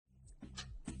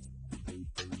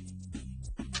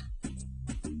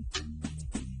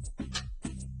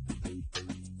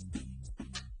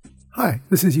Hi,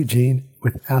 this is Eugene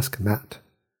with Ask Matt.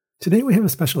 Today we have a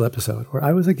special episode where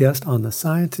I was a guest on the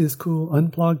Science is Cool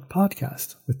Unplugged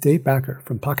podcast with Dave Backer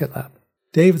from Pocket Lab.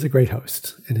 Dave is a great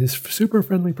host, and his super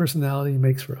friendly personality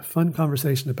makes for a fun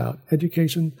conversation about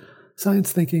education,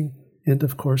 science thinking, and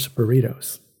of course,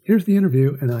 burritos. Here's the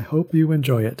interview, and I hope you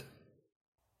enjoy it.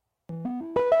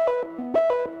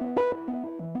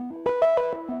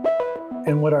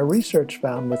 And what our research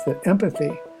found was that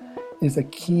empathy is a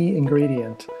key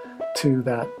ingredient to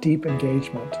that deep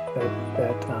engagement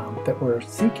that we're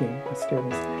seeking with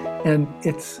students. And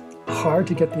it's hard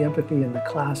to get the empathy in the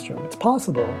classroom. It's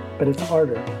possible, but it's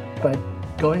harder. But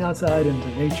going outside into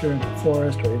nature, into the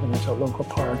forest, or even into a local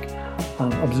park,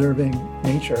 observing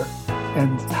nature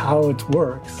and how it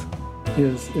works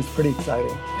is pretty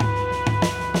exciting.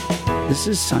 This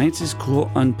is Science is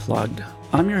Cool Unplugged.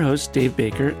 I'm your host, Dave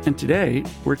Baker, and today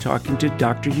we're talking to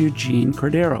Dr. Eugene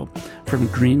Cordero from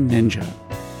Green Ninja.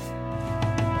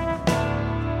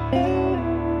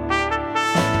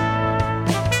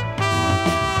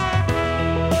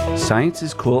 Science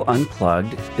is Cool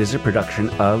Unplugged is a production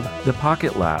of the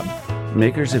Pocket Lab,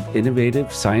 makers of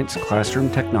innovative science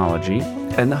classroom technology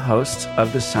and the hosts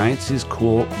of the Science is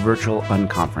Cool virtual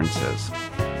unconferences.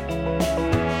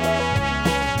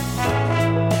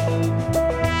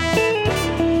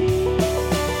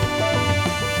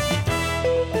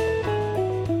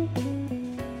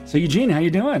 So Eugene, how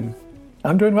you doing?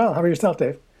 I'm doing well. How about yourself,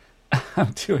 Dave?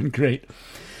 I'm doing great.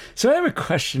 So I have a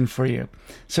question for you.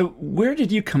 So where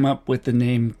did you come up with the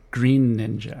name Green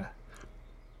Ninja?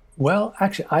 Well,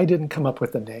 actually, I didn't come up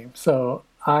with the name. So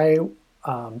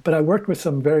but I worked with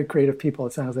some very creative people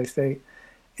at San Jose State.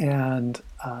 And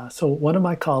so one of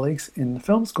my colleagues in the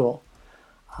film school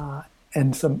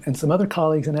and some other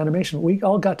colleagues in animation, we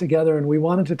all got together and we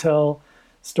wanted to tell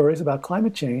stories about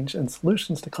climate change and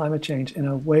solutions to climate change in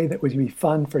a way that would be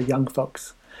fun for young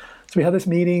folks. So we had this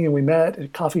meeting and we met at a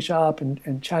coffee shop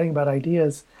and chatting about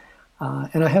ideas.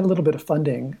 And I had a little bit of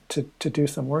funding to do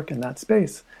some work in that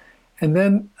space. And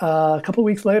then a couple of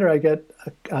weeks later, I get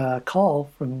a call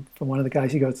from one of the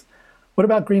guys. He goes, "What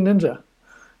about Green Ninja?"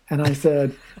 And I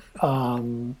said, "What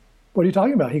are you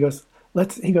talking about?" He goes,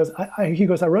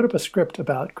 I wrote up a script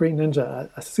about Green Ninja,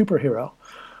 a superhero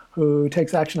who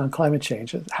takes action on climate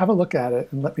change. Have a look at it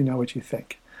and let me know what you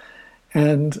think.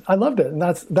 And I loved it. And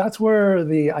that's where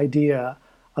the idea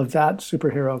of that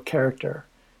superhero character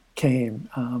came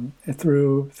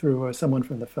through someone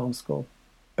from the film school,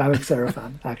 Babak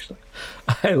Sarafan, actually.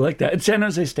 I like that. It's San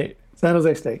Jose State. San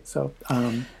Jose State. So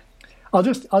I'll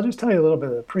just tell you a little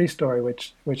bit of the pre-story,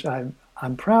 which I'm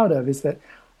proud of, is that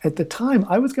at the time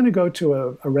I was going to go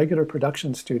to a regular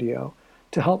production studio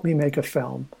to help me make a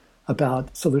film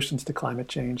about solutions to climate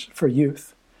change for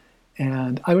youth.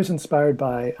 And I was inspired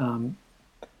by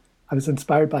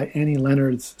Annie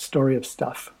Leonard's Story of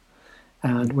Stuff,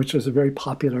 which was a very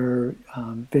popular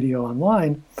video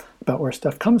online about where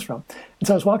stuff comes from. And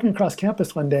so I was walking across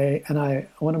campus one day, and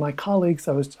one of my colleagues,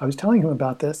 I was telling him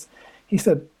about this. He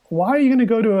said, "Why are you going to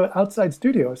go to an outside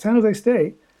studio? San Jose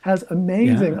State has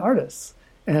amazing artists."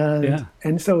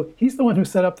 And so he's the one who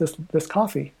set up this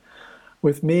coffee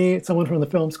with me, someone from the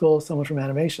film school, someone from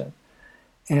animation.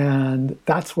 And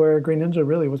that's where Green Ninja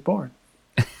really was born.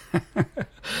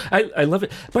 I love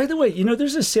it. By the way,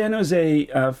 there's a San Jose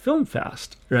Film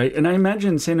Fest, right? And I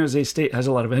imagine San Jose State has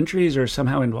a lot of entries or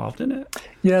somehow involved in it.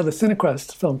 Yeah, the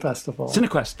Cinequest Film Festival.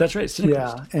 Cinequest, that's right,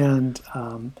 Cinequest. Yeah, and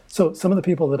so some of the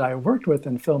people that I worked with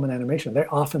in film and animation, they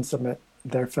often submit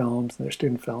their films and their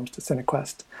student films to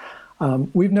Cinequest.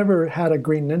 We've never had a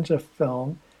Green Ninja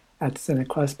film at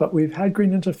Cinequest, but we've had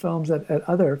Green Ninja films at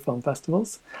other film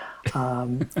festivals.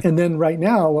 And then right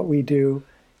now, what we do,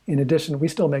 in addition, we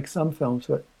still make some films,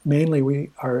 but mainly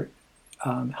we are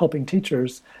helping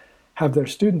teachers have their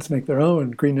students make their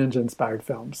own Green Ninja-inspired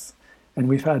films. And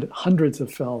we've had hundreds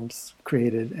of films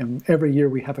created, and every year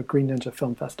we have a Green Ninja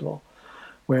Film Festival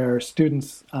where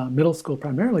students, middle school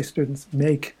primarily students,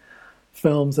 make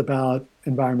films about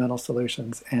environmental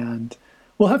solutions. And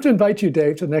we'll have to invite you,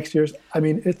 Dave, to next year's. I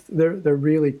mean, they're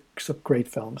really some great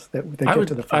films that get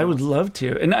to the finals. I would love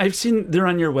to. And I've seen they're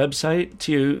on your website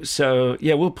too. So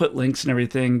yeah, we'll put links and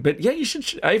everything. But yeah, you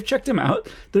should. I've checked them out.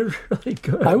 They're really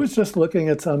good. I was just looking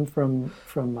at some from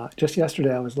just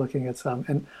yesterday. I was looking at some,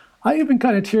 and I even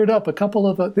kind of teared up. A couple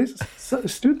of these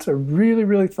students are really,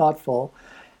 really thoughtful,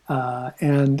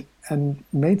 and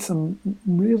made some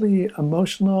really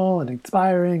emotional and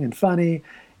inspiring and funny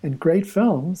and great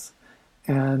films.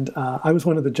 And I was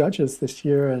one of the judges this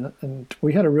year, and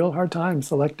we had a real hard time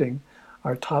selecting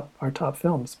our top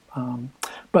films.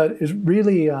 But it's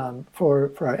really,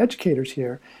 for our educators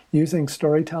here, using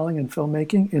storytelling and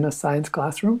filmmaking in a science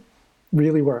classroom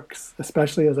really works,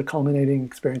 especially as a culminating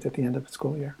experience at the end of the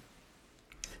school year.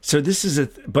 So this is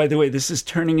by the way, this is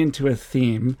turning into a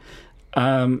theme.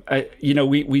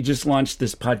 We just launched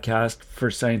this podcast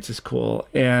for Science is Cool,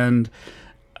 and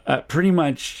pretty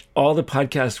much all the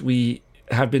podcasts we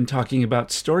have been talking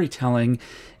about storytelling.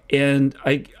 And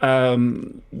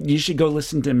you should go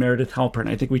listen to Meredith Halpern.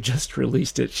 I think we just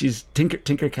released it. She's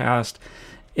Tinkercast,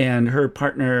 and her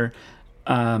partner,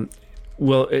 an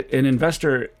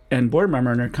investor and board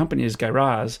member in her company is Guy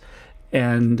Raz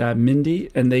and Mindy,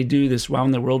 and they do this Wow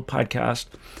in the World podcast.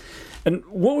 And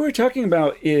what we're talking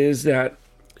about is that,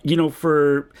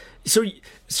 so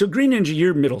Green Ninja,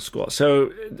 you're middle school.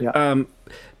 So, yeah.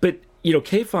 But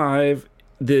K-5,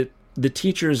 the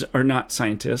teachers are not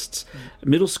scientists.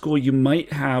 Middle school, you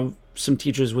might have some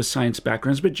teachers with science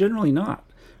backgrounds, but generally not.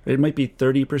 Right? It might be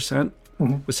 30%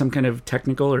 with some kind of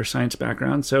technical or science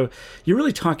background. So you're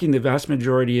really talking the vast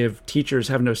majority of teachers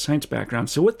have no science background.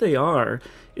 So what they are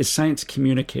is science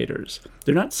communicators.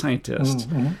 They're not scientists.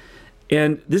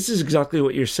 And this is exactly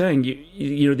what you're saying.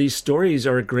 These stories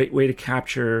are a great way to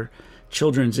capture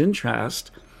children's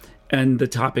interest, and the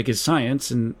topic is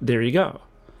science, and there you go.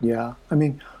 Yeah. I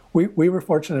mean, we were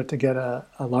fortunate to get a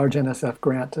large NSF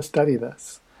grant to study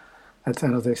this at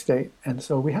San Jose State. And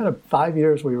so we had 5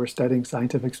 years we were studying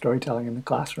scientific storytelling in the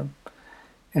classroom.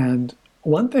 And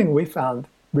one thing we found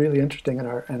really interesting in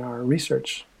our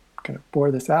research, kind of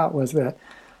bore this out, was that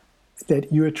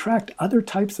you attract other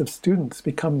types of students,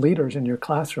 become leaders in your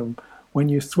classroom when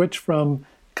you switch from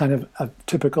kind of a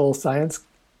typical science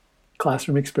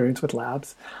classroom experience with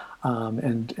labs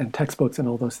and textbooks and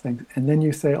all those things, and then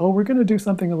you say, oh, we're going to do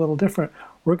something a little different.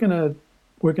 We're going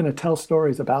to tell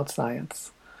stories about science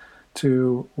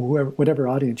to whatever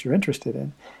audience you're interested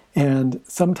in. And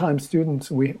sometimes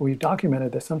students, we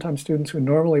documented this, sometimes students who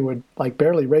normally would like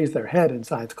barely raise their head in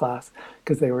science class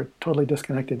because they were totally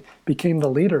disconnected, became the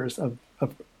leaders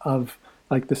of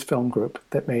like this film group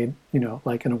that made,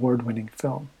 like an award-winning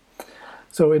film.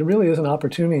 So it really is an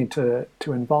opportunity to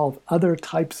involve other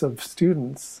types of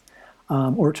students,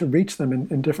 or to reach them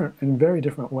in very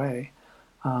different way,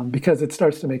 because it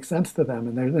starts to make sense to them,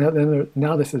 and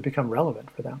now this has become relevant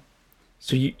for them.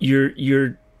 So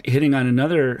you're hitting on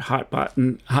another hot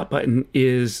button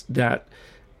is that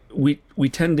we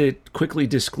tend to quickly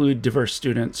disclude diverse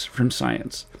students from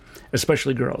science,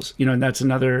 especially girls. And that's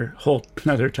another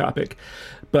topic.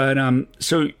 But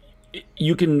so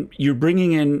you're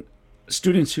bringing in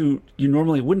students who you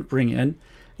normally wouldn't bring in, and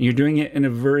you're doing it in a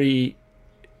very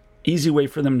easy way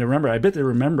for them to remember. I bet they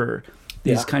remember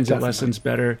these kinds of lessons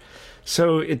better.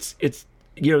 So it's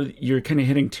you're kind of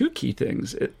hitting two key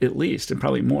things at least, and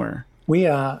probably more. We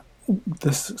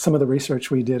some of the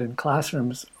research we did in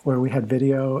classrooms where we had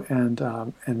video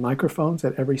and microphones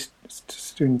at every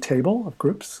student table of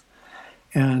groups,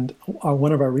 and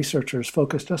one of our researchers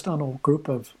focused just on a group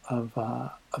of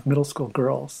middle school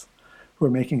girls who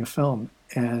were making a film,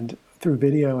 and through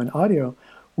video and audio,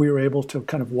 we were able to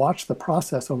kind of watch the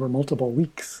process over multiple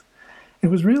weeks. It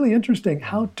was really interesting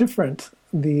how different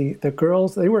the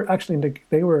girls, they were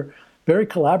very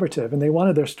collaborative, and they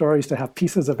wanted their stories to have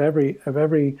pieces of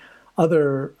every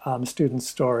other student's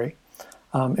story.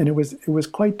 And it was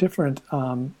quite different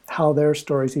how their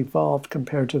stories evolved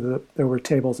compared to there were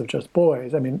tables of just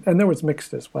boys. I mean, and there was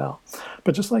mixed as well.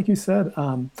 But just like you said,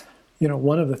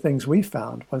 one of the things we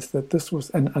found was that this was,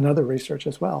 and other research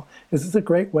as well, is it's a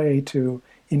great way to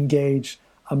engage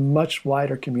a much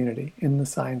wider community in the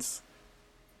science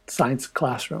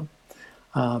classroom.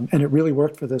 And it really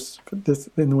worked for this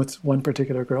in one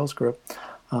particular girls group.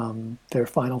 Their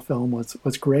final film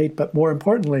was great, but more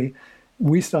importantly,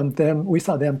 we saw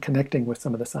them connecting with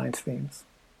some of the science themes.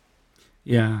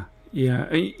 Yeah.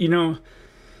 I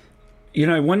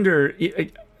wonder.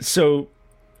 So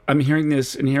I'm hearing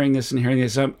this and hearing this and hearing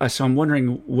this. So I'm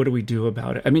wondering, what do we do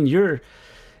about it? I mean, you're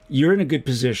in a good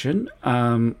position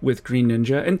with Green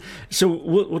Ninja, and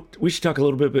so we should talk a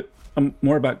little bit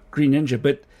more about Green Ninja,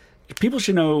 but people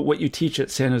should know what you teach at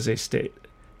San Jose State,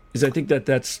 because I think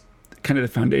that's kind of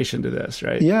the foundation to this,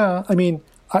 right? Yeah, I mean,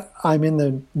 I'm in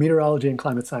the Meteorology and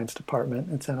Climate Science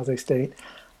department at San Jose State,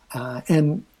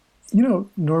 and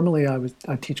normally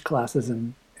I teach classes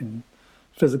in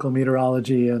physical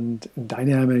meteorology and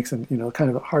dynamics and kind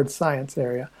of a hard science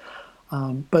area.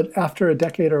 But after a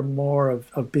decade or more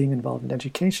of being involved in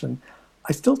education,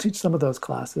 I still teach some of those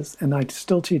classes, and I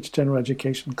still teach general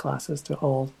education classes to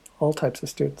all types of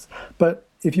students. But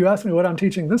if you ask me what I'm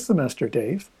teaching this semester,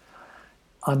 Dave,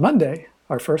 on Monday,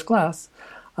 our first class,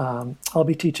 I'll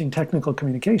be teaching technical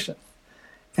communication.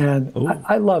 And Oh.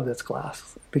 I love this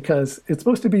class because it's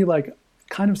supposed to be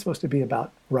supposed to be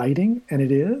about writing, and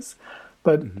it is.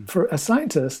 But for a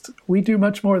scientist, we do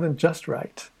much more than just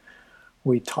write.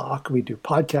 We talk, we do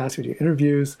podcasts, we do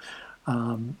interviews.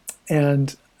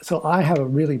 And so I have a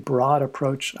really broad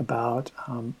approach about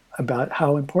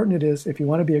how important it is, if you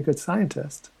want to be a good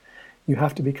scientist, you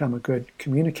have to become a good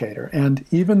communicator. And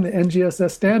even the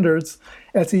NGSS standards,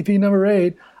 SEP number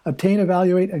 8, obtain,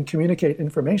 evaluate, and communicate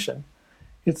information.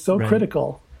 It's so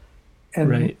critical.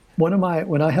 And when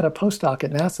I had a postdoc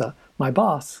at NASA, my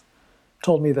boss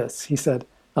told me this. He said,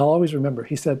 I'll always remember,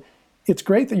 he said, it's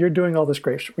great that you're doing all this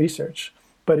great research,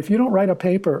 but if you don't write a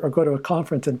paper or go to a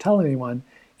conference and tell anyone,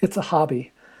 it's a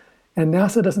hobby. And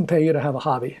NASA doesn't pay you to have a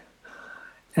hobby.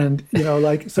 And,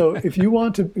 so if you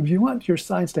want your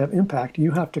science to have impact,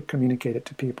 you have to communicate it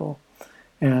to people.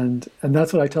 And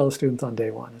that's what I tell the students on day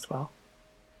one as well.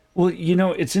 Well,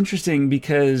 it's interesting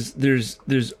because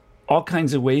there's all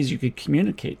kinds of ways you could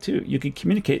communicate too. You could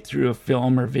communicate through a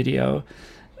film or video.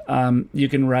 You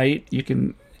can write, you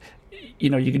can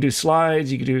do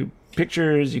slides, you can do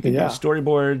pictures, you can do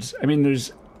storyboards. I mean,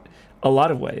 there's a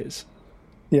lot of ways.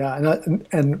 Yeah.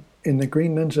 And in the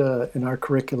Green Ninja, in our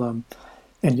curriculum,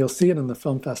 and you'll see it in the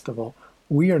film festival,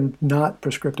 we are not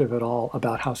prescriptive at all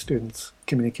about how students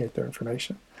communicate their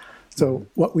information. So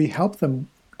what we help them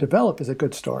develop is a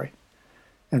good story.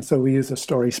 And so we use a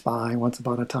story spine, Once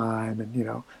Upon a Time,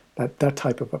 and that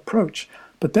type of approach.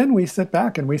 But then we sit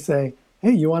back and we say,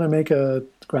 hey, you want to make a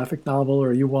graphic novel,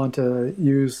 or you want to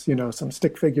use, some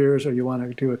stick figures, or you want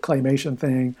to do a claymation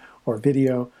thing or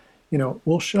video,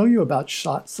 we'll show you about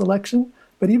shot selection.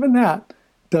 But even that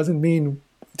doesn't mean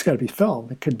it's got to be film.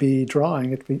 It could be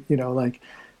drawing. It could be,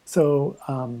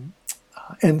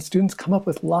 and students come up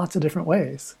with lots of different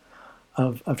ways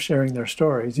of sharing their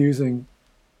stories using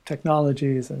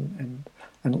technologies and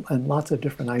lots of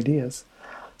different ideas.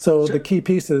 So the key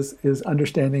piece is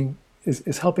understanding,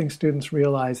 is helping students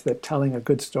realize that telling a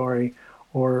good story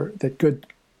or that good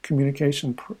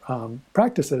communication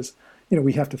practices,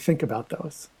 we have to think about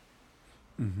those.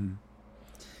 Mm-hmm.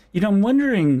 I'm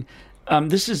wondering,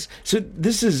 this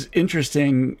is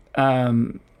interesting,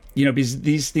 because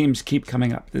these themes keep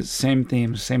coming up, the same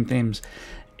themes,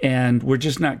 and we're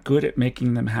just not good at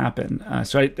making them happen.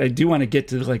 So I do want to get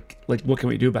to like what can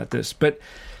we do about this? But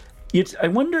I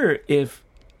wonder if,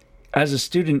 as a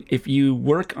student, if you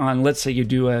work on, let's say you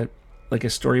do a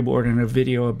storyboard and a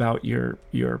video about your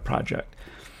project,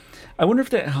 I wonder if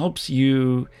that helps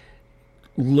you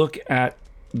look at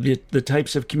the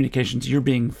types of communications you're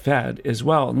being fed as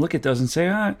well, and look at those and say,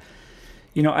 I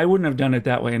wouldn't have done it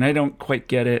that way, and I don't quite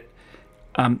get it.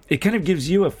 It kind of gives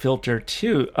you a filter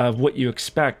too of what you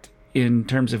expect in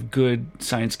terms of good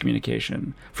science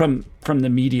communication from the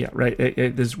media, right?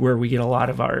 This is where we get a lot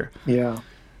of our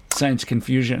science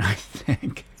confusion, I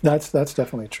think. That's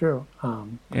definitely true.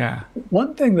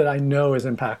 One thing that I know is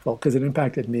impactful, because it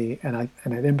impacted me and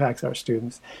it impacts our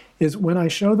students, is when I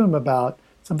show them about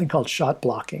something called shot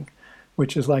blocking,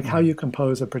 which is like how you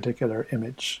compose a particular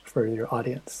image for your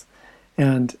audience.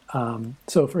 And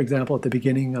so, for example, at the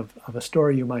beginning of a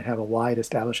story, you might have a wide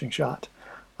establishing shot,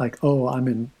 like, oh, I'm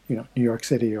in New York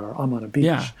City, or I'm on a beach.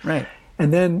 Yeah, right.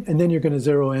 And then you're going to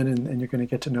zero in and you're going to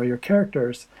get to know your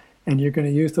characters, and you're going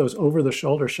to use those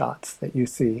over-the-shoulder shots that you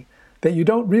see that you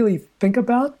don't really think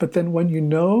about, but then when you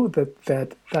know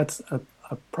that's a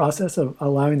process of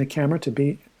allowing the camera to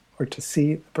be or to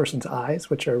see the person's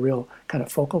eyes, which are a real kind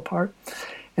of focal part.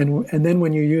 And then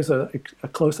when you use a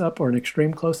close-up or an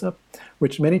extreme close-up,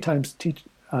 which many times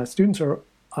students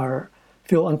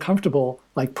feel uncomfortable,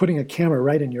 like putting a camera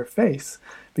right in your face,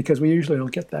 because we usually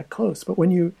don't get that close. But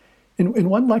when you, in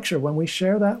one lecture, when we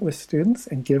share that with students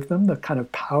and give them the kind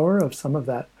of power of some of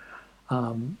that,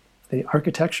 the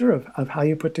architecture of how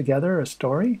you put together a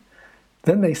story,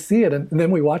 then they see it, and then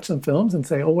we watch some films and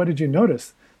say, oh, what did you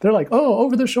notice? They're like, oh,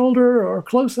 over the shoulder or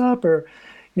close up, or,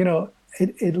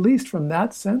 at least from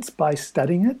that sense, by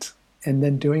studying it and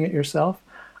then doing it yourself,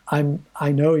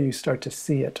 I know you start to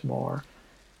see it more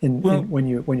when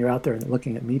you're out there and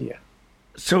looking at media.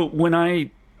 So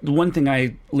the one thing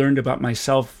I learned about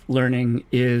myself learning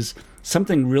is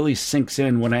something really sinks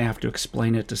in when I have to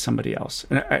explain it to somebody else.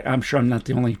 And I'm sure I'm not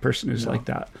the only person who's like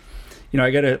that.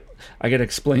 I gotta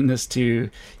explain this to,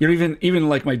 even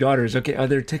like my daughters. Okay,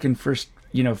 they're taking first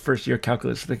year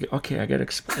calculus. They go, okay, I gotta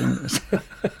explain this.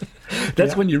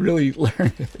 That's when you really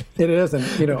learn it. It is, and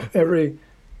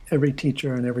every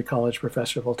teacher and every college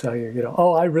professor will tell you,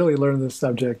 oh, I really learned this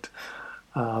subject,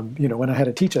 when I had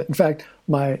to teach it. In fact,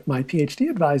 my PhD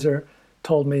advisor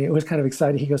told me, it was kind of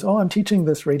exciting. He goes, oh, I'm teaching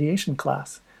this radiation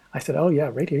class. I said, oh yeah,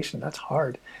 radiation, that's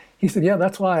hard. he said, yeah,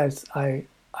 that's why I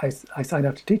signed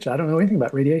up to teach. I don't know anything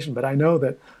about radiation, but I know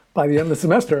that by the end of the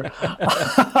semester,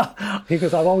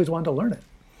 because I've always wanted to learn it.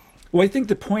 Well, I think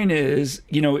the point is,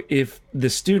 if the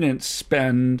students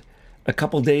spend a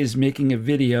couple days making a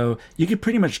video, you could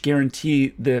pretty much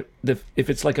guarantee that if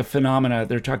it's like a phenomena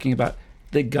they're talking about,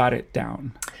 they got it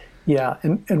down. Yeah,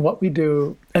 and what we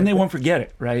do, and they won't forget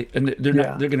it, right? And they're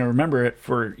going to remember it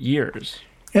for years.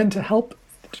 And to help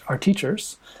our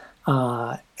teachers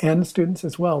and students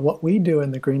as well, what we do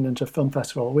in the Green Ninja Film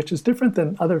Festival, which is different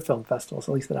than other film festivals,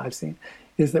 at least that I've seen,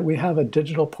 is that we have a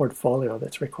digital portfolio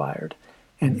that's required.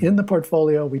 And in the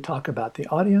portfolio, we talk about the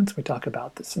audience, we talk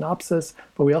about the synopsis,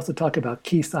 but we also talk about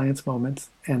key science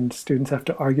moments, and students have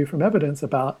to argue from evidence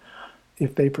about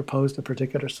if they proposed a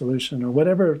particular solution or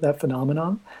whatever that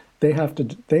phenomenon. They have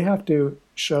to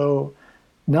show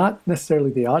not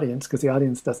necessarily the audience, because the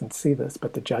audience doesn't see this,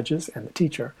 but the judges and the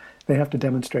teacher. They have to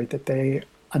demonstrate that they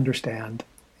understand,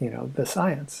 the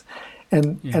science.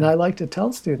 And I like to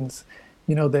tell students,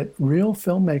 that real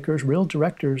filmmakers, real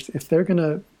directors, if they're going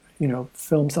to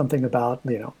film something about,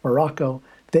 Morocco,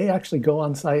 they actually go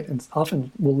on site and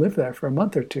often will live there for a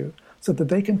month or two so that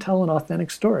they can tell an authentic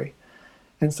story.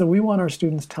 And so we want our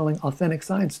students telling authentic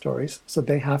science stories, so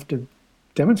they have to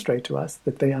demonstrate to us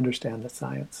that they understand the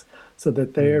science, so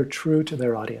that they are true to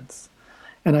their audience.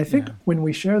 And I think when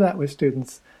we share that with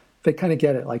students, they kind of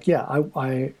get it. Like,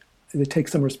 they take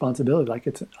some responsibility. Like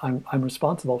I'm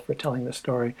responsible for telling this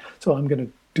story, so I'm going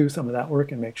to do some of that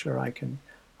work and make sure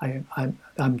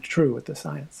I'm true with the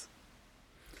science.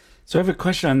 So I have a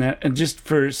question on that, and just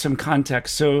for some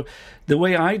context. So the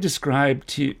way I describe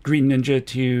to Green Ninja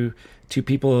to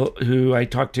people who I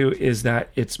talk to is that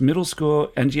it's middle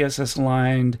school, NGSS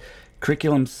aligned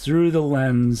curriculum through the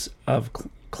lens of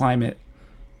climate.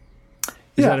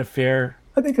 Is that a fair?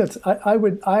 I think that's. I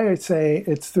would say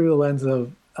it's through the lens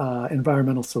of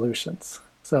environmental solutions.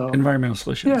 So environmental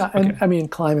solutions. Yeah, and I mean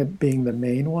climate being the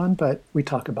main one, but we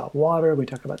talk about water, we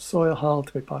talk about soil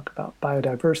health, we talk about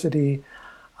biodiversity,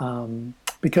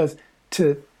 because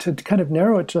to kind of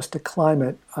narrow it just to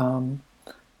climate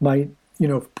might,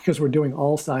 because we're doing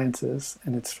all sciences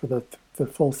and it's for the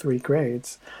full 3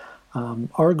 grades.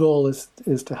 Our goal is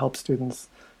to help students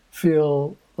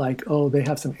feel like, they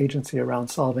have some agency around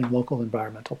solving local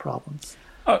environmental problems.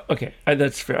 Oh, okay,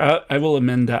 that's fair. I will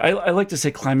amend that. I like to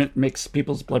say climate makes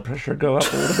people's blood pressure go up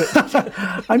a little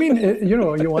bit. I mean, you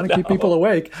want to keep people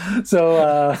awake,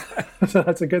 so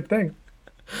that's a good thing.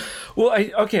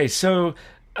 Well, so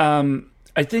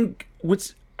I think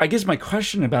I guess my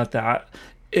question about that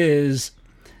is,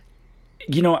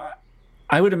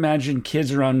 I would imagine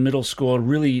kids around middle school are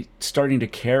really starting to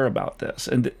care about this,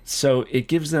 and so it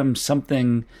gives them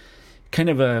something, kind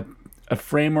of a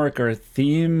framework or a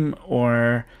theme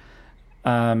or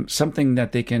something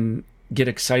that they can get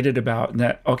excited about.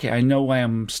 That, okay, I know why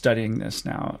I'm studying this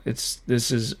now. This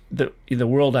is the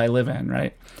world I live in,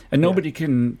 right? And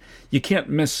you can't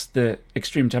miss the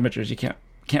extreme temperatures. You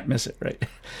can't miss it,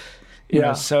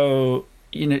 right? So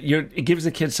it gives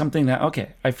the kids something that,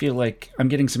 okay, I feel like I'm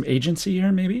getting some agency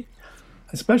here, maybe.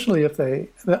 Especially if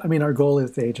our goal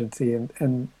is the agency,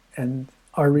 and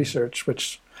our research,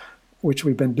 which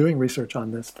we've been doing research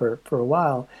on this for a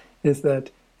while, is that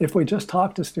if we just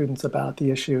talk to students about the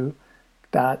issue,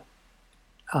 that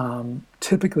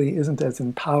typically isn't as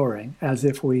empowering as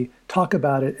if we talk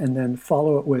about it and then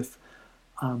follow it with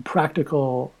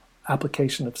practical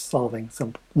application of solving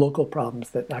some local problems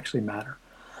that actually matter.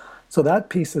 So that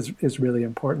piece is really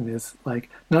important, is like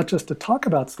not just to talk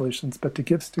about solutions, but to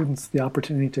give students the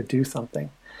opportunity to do something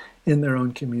in their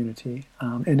own community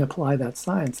and apply that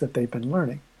science that they've been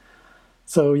learning.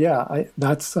 So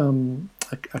that's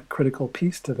a critical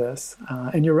piece to this.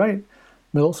 And you're right,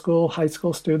 middle school, high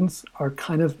school students are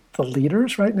kind of the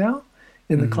leaders right now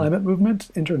in the climate movement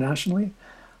internationally.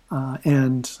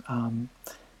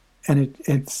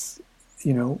 It's,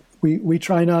 we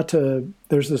try not to,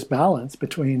 there's this balance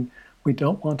between, we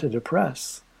don't want to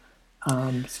depress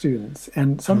students.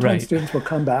 And sometimes students will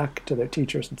come back to their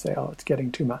teachers and say, it's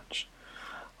getting too much.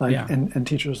 And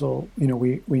teachers will,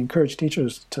 we encourage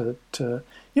teachers to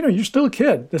you're still a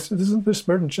kid. This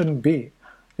burden shouldn't be,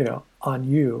 on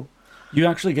you. You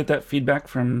actually get that feedback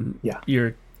from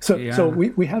your... So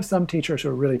we have some teachers who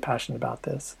are really passionate about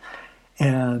this,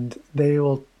 and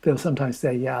they'll sometimes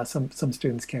say, some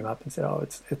students came up and said,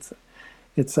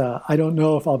 it's I don't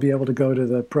know if I'll be able to go to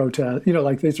the protest. These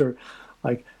are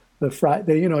like the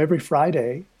Friday, every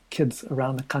Friday, kids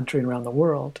around the country and around the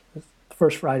world, the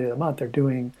first Friday of the month, they're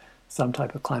doing some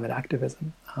type of climate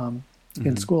activism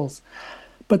in schools.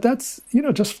 But that's,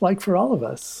 just like for all of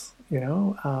us,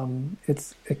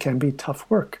 it can be tough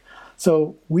work.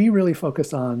 So we really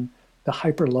focus on the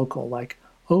hyper-local, like,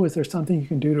 oh, is there something you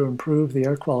can do to improve the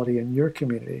air quality in your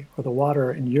community or the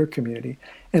water in your community?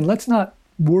 And let's not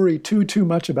worry too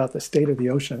much about the state of the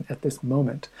ocean at this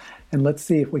moment. And let's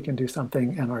see if we can do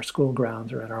something in our school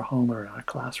grounds or in our home or in our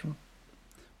classroom.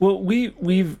 Well,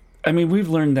 we've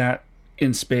learned that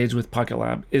in spades with Pocket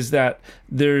Lab, is that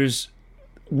there's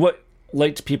what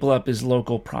lights people up is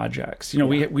local projects.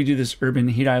 We do this urban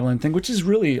heat island thing, which is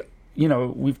really, you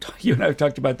and I have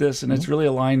talked about this, and it's really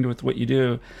aligned with what you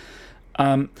do.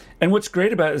 And what's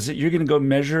great about it is that you're going to go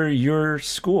measure your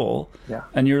school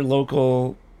and your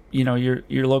local,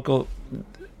 your local,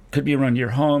 could be around your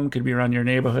home, could be around your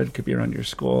neighborhood, could be around your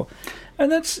school.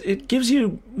 And it gives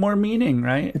you more meaning,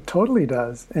 right? It totally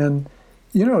does. And,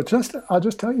 I'll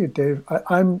just tell you, Dave,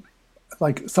 I'm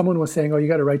like, someone was saying, oh, you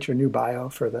got to write your new bio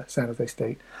for the San Jose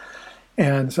State.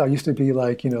 And so I used to be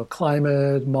like,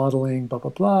 climate modeling, blah,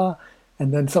 blah, blah.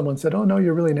 And then someone said, oh, no,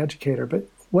 you're really an educator. But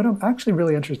what I'm actually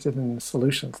really interested in is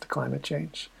solutions to climate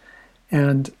change.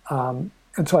 And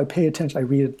so I pay attention. I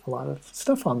read a lot of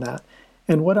stuff on that.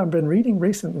 And what I've been reading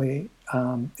recently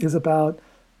is about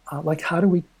how do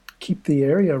we keep the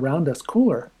area around us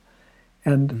cooler?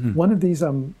 And one of these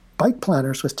bike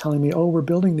planners was telling me, oh, we're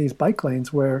building these bike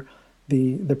lanes where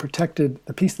the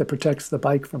piece that protects the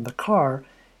bike from the car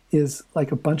is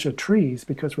like a bunch of trees,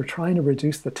 because we're trying to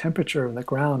reduce the temperature on the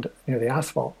ground near the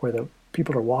asphalt where the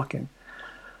people are walking.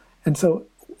 And so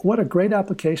what a great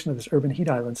application of this urban heat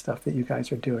island stuff that you guys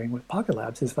are doing with Pocket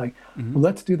Labs is like,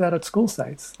 let's do that at school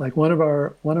sites. Like one of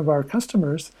our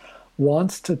customers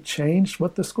wants to change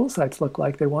what the school sites look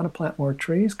like. They want to plant more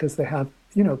trees because they have,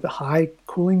 the high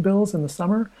cooling bills in the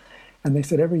summer. And they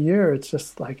said every year it's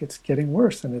just like it's getting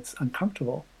worse and it's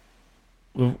uncomfortable.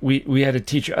 We had a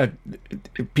teacher,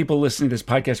 people listening to this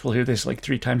podcast will hear this like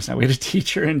 3 times now. We had a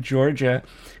teacher in Georgia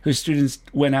whose students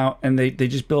went out and they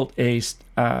just built a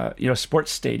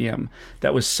sports stadium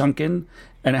that was sunken,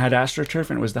 and it had AstroTurf,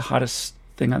 and it was the hottest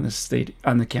thing on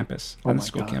the campus, on the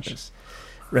school campus.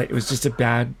 Right. It was just a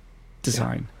bad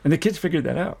design. Yeah. And the kids figured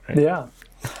that out, right? Yeah.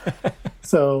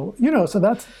 So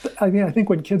that's, I think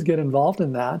when kids get involved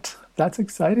in that, that's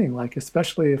exciting. Like,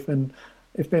 especially if in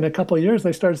a couple of years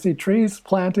they start to see trees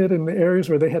planted in the areas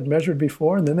where they had measured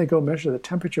before, and then they go measure the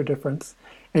temperature difference.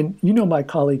 And my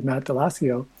colleague Matt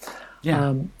Delasio,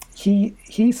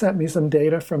 he sent me some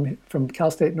data from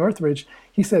Cal State Northridge.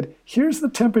 He said, here's the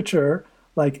temperature,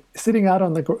 like sitting out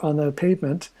on the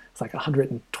pavement, it's like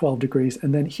 112 degrees,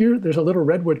 and then there's a little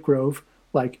redwood grove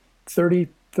like 30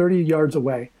 yards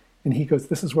away, and he goes,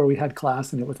 this is where we had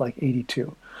class, and it was like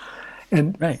 82.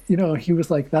 And, he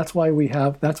was like, that's why we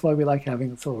like having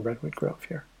this little redwood grove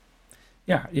here.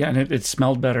 Yeah. And it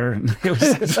smelled better. And it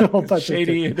was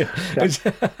shady.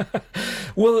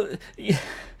 Well,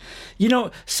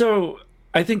 so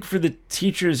I think for the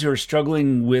teachers who are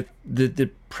struggling with the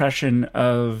depression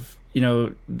of,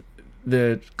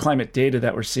 the climate data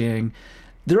that we're seeing,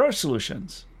 there are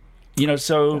solutions.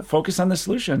 Focus on the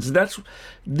solutions.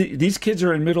 These kids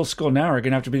are in middle school now are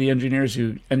going to have to be the engineers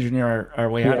who engineer our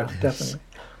way out of this. Definitely.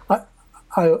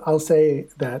 I'll say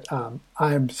that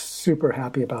I'm super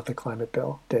happy about the climate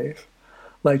bill, Dave.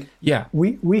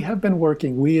 We have been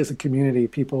working, we as a community,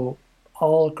 people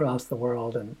all across the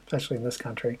world, and especially in this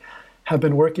country, have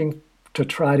been working to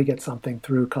try to get something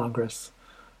through Congress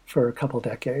for a couple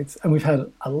decades. And we've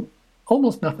had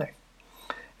almost nothing.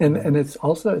 And it's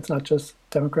not just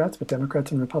Democrats, but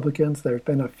Democrats and Republicans. There have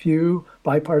been a few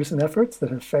bipartisan efforts that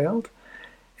have failed.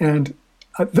 And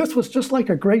this was just like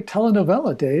a great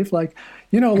telenovela, Dave.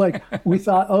 We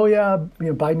thought, oh yeah,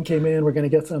 Biden came in, we're going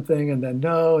to get something, and then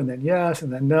no, and then yes,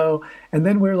 and then no. And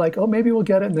then we're like, oh, maybe we'll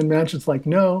get it. And then Manchin's like,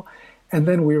 no. And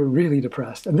then we were really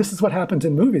depressed. And this is what happens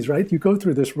in movies, right? You go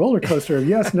through this roller coaster of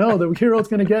yes, no, the hero's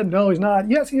going to get, no, he's not.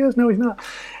 Yes, he is, no, he's not.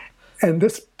 And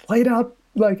this played out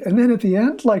and then at the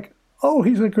end, oh,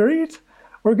 he's agreed.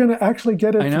 We're going to actually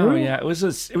get it. I know, through. Yeah. It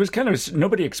was kind of,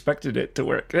 nobody expected it to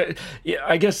work. Yeah,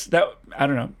 I guess I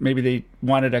don't know. Maybe they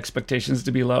wanted expectations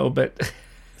to be low, but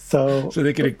so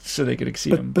they could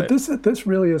exceed them. But this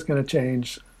really is going to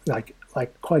change like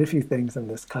quite a few things in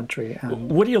this country. And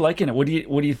what do you like in it? What do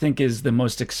you think is the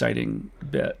most exciting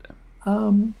bit?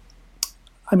 We're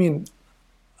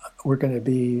going to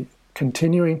be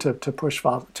continuing to push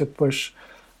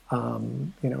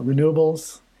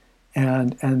renewables,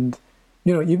 and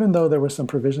even though there were some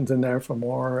provisions in there for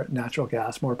more natural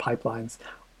gas, more pipelines,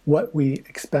 what we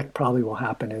expect probably will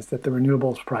happen is that the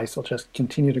renewables price will just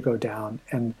continue to go down.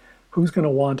 And who's going to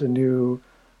want a new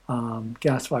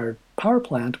gas-fired power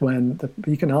plant when the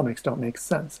economics don't make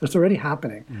sense? It's already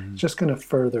happening. Mm-hmm. It's just going to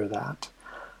further that.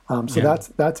 So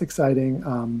that's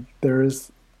exciting.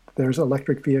 There's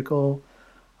electric vehicle.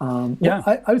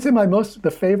 I would say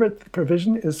the favorite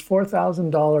provision is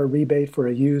 $4,000 rebate for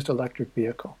a used electric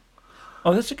vehicle.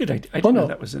 Oh, that's a good idea. I didn't know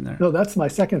that was in there. No, that's my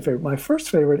second favorite. My first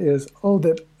favorite is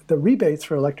that the rebates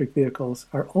for electric vehicles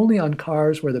are only on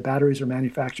cars where the batteries are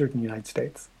manufactured in the United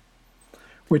States,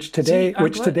 which today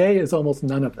is almost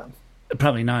none of them.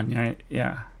 Probably none, right?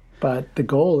 Yeah. But the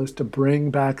goal is to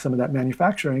bring back some of that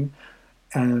manufacturing,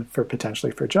 and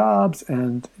potentially for jobs,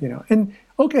 and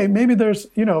maybe there's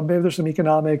some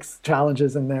economics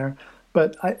challenges in there,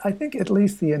 but I think at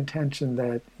least the intention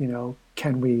that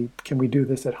can we do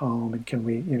this at home, and can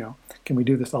we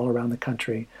do this all around the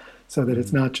country, so that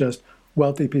it's not just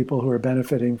wealthy people who are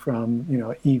benefiting from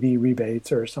EV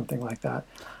rebates or something like that.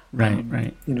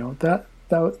 Right.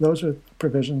 Those are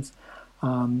provisions,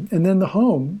 and then the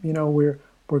home.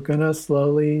 We're going to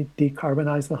slowly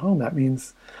decarbonize the home. That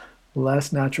means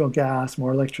less natural gas,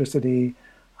 more electricity,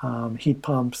 heat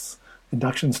pumps,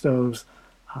 induction stoves.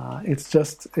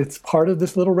 It's part of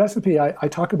this little recipe. I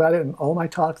talk about it in all my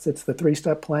talks. It's the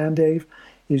 3-step plan, Dave.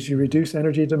 Is you reduce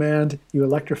energy demand, you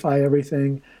electrify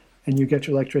everything, and you get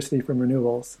your electricity from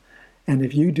renewables. And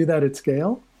if you do that at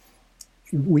scale,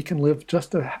 we can live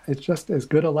just as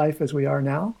good a life as we are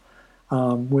now,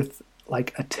 with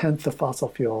like a tenth of fossil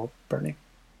fuel burning.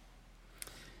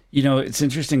 It's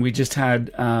interesting. We just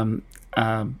had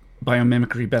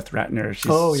biomimicry Beth Ratner. She's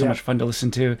so much fun to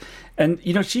listen to. And,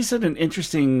 she said an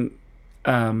interesting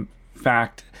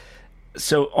fact.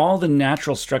 So all the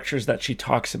natural structures that she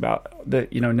talks about,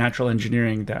 natural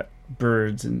engineering that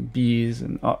birds and bees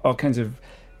and all kinds of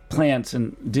plants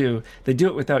they do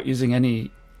it without using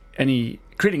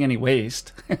creating any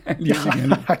waste.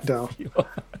 I know. Fuel.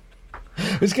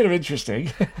 It's kind of interesting.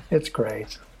 It's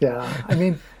great. Yeah. I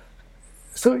mean,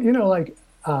 so,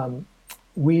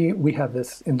 we have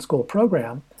this in-school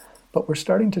program, but we're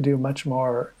starting to do much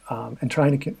more and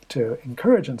trying to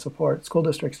encourage and support school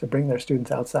districts to bring their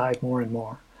students outside more and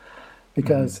more.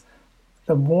 Because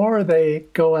the more they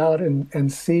go out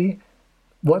and see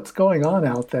what's going on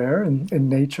out there in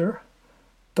nature,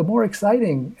 the more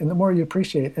exciting and the more you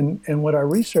appreciate. And what our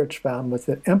research found was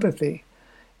that empathy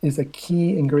is a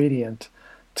key ingredient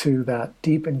to that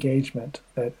deep engagement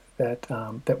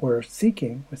that we're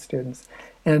seeking with students.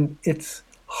 And it's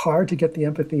hard to get the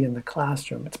empathy in the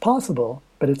classroom. It's possible,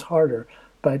 but it's harder.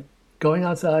 But going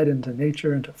outside into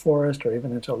nature, into forest, or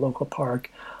even into a local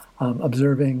park,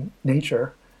 observing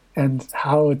nature and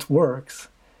how it works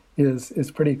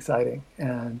is pretty exciting.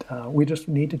 And we just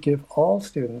need to give all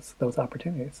students those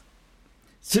opportunities.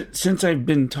 Since I've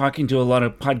been talking to a lot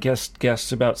of podcast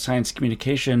guests about science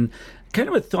communication, kind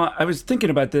of a thought, I was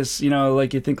thinking about this,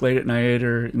 like you think late at night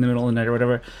or in the middle of the night or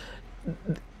whatever.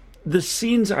 The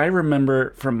scenes I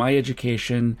remember from my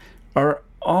education are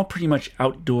all pretty much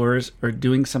outdoors or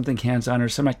doing something hands-on or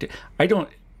some activity. I don't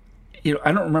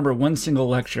remember one single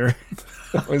lecture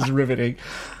that was riveting.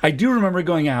 I do remember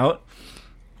going out,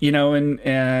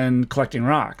 and collecting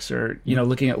rocks or,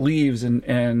 looking at leaves and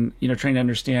trying to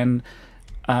understand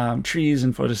trees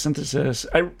and photosynthesis.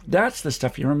 That's the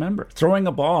stuff you remember. Throwing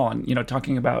a ball and,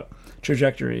 talking about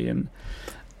trajectory. And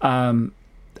I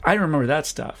remember that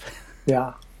stuff.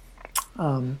 Yeah.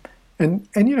 And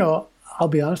I'll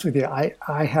be honest with you,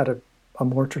 I had a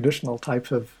more traditional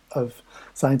type of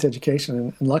science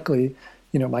education. And luckily,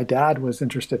 my dad was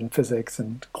interested in physics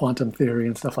and quantum theory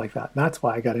and stuff like that. And that's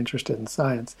why I got interested in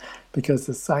science, because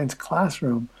the science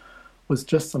classroom was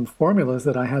just some formulas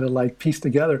that I had to piece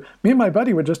together. Me and my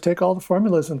buddy would just take all the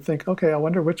formulas and think, okay, I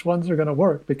wonder which ones are going to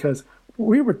work, because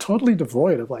we were totally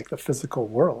devoid of the physical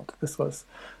world. This was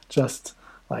just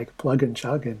plug and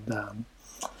chug. And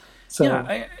so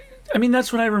yeah, I mean,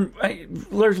 that's what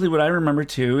largely what I remember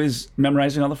too is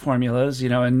memorizing all the formulas,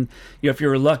 and if you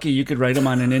were lucky, you could write them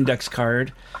on an index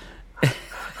card.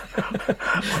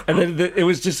 And then it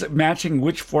was just matching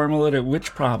which formula to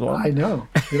which problem. I know,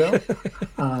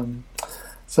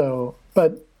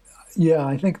 but yeah,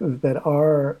 I think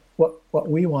that what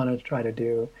we want to try to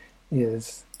do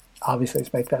is obviously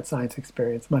make that science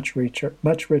experience much richer,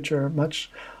 much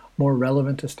more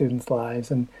relevant to students' lives.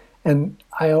 And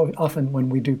I often, when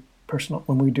we do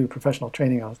professional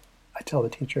training, I tell the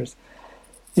teachers,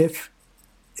 if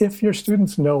your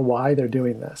students know why they're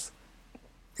doing this,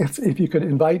 if you could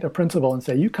invite a principal and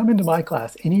say, you come into my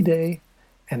class any day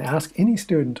and ask any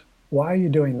student, why are you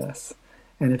doing this?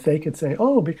 And if they could say,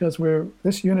 oh, because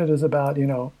this unit is about,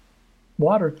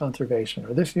 water conservation,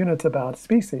 or this unit's about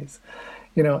species,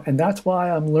 and that's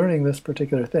why I'm learning this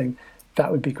particular thing,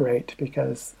 that would be great,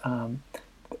 because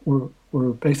we're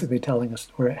basically telling us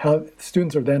how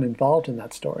students are then involved in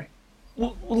that story.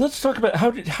 Well, let's talk about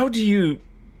how do you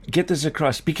get this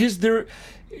across? Because you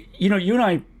and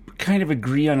I kind of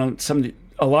agree on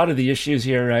a lot of the issues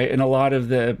here, right? And a lot of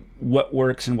the what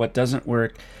works and what doesn't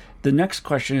work. The next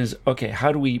question is, okay,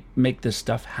 how do we make this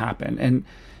stuff happen? And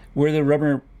where the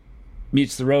rubber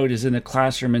meets the road is in the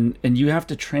classroom, and you have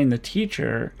to train the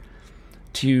teacher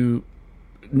to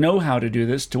know how to do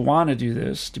this, to want to do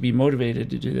this, to be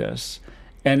motivated to do this,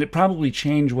 and it probably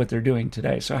change what they're doing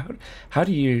today. So how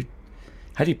do you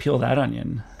peel that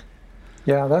onion?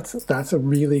 Yeah, that's a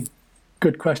really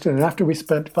good question. And after we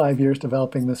spent 5 years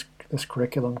developing this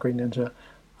curriculum, Green Ninja,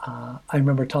 I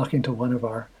remember talking to one of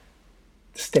our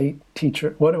state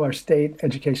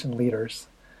education leaders,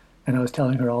 and I was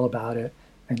telling her all about it,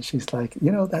 and she's like,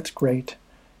 that's great.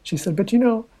 She said, but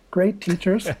great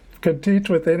teachers could teach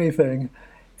with anything.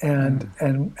 And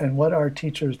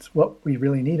what we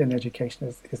really need in education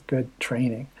is good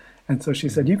training. And so she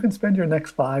said, you can spend your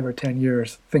next 5 or 10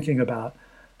 years thinking about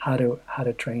how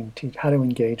to train, how to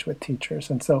engage with teachers.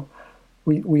 And so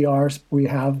we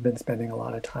have been spending a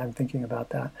lot of time thinking about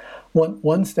that.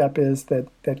 One step is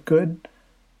that good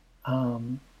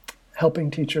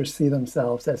helping teachers see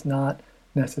themselves as not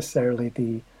necessarily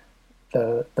the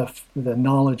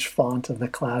knowledge font of the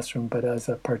classroom, but as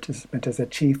a participant, as a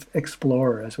chief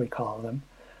explorer, as we call them.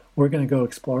 We're going to go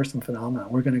explore some phenomena.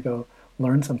 We're going to go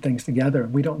learn some things together,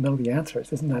 and we don't know the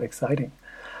answers. Isn't that exciting?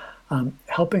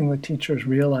 Helping the teachers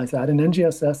realize that, and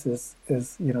NGSS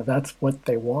is that's what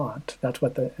they want. That's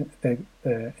what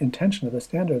the intention of the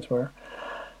standards were.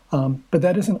 But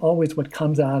that isn't always what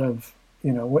comes out of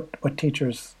what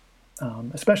teachers,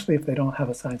 especially if they don't have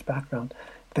a science background,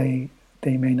 they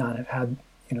may not have had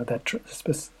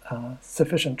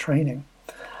sufficient training.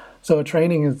 So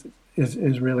training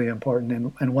is really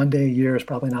important, and one day a year is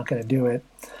probably not going to do it.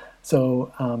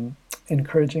 So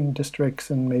encouraging districts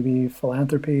and maybe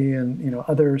philanthropy and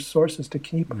other sources to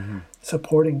keep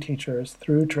supporting teachers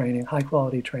through training, high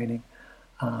quality training,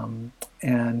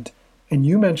 and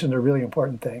you mentioned a really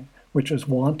important thing, which is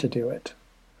want to do it,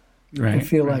 right? And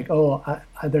feel like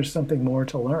there's something more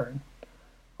to learn,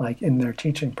 like in their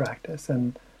teaching practice,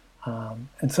 and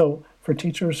so for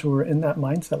teachers who are in that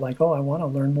mindset, like I want to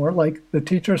learn more, like the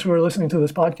teachers who are listening to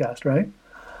this podcast, right?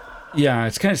 Yeah,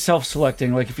 it's kind of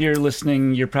self-selecting. Like if you're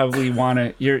listening, you probably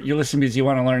you're listening because you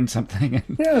want to learn something.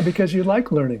 Yeah, because you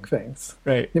like learning things.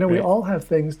 Right. We all have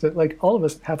things that, like, all of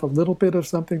us have a little bit of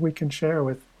something we can share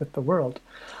with the world.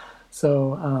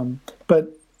 So, but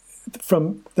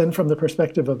from the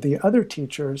perspective of the other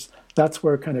teachers, that's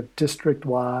where kind of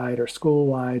district-wide or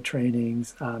school-wide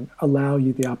trainings allow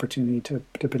you the opportunity to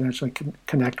potentially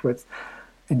connect with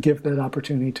and give that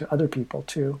opportunity to other people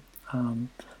too.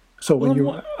 So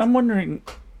I'm wondering,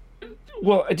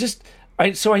 well,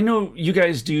 so I know you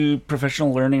guys do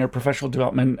professional learning or professional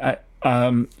development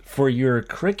for your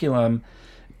curriculum,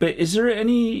 but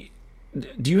do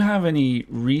you have any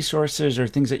resources or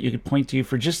things that you could point to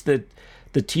for just the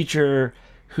teacher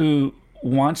who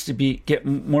wants to get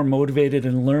more motivated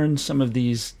and learn some of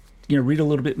these, read a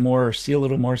little bit more or see a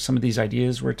little more some of these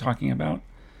ideas we're talking about?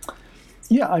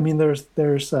 Yeah, I mean, there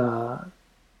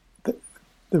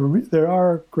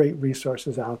are great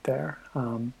resources out there.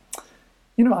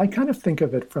 I kind of think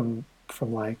of it from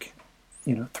like,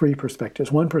 three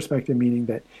perspectives. One perspective meaning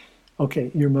that,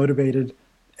 okay, you're motivated,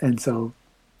 and so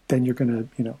then you're gonna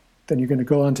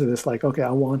go onto this, like, okay,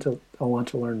 I want to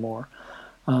learn more,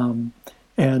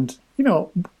 and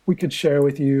we could share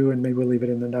with you, and maybe we'll leave it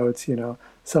in the notes,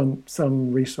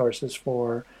 some resources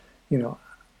for,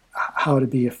 how to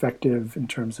be effective in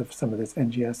terms of some of this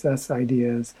NGSS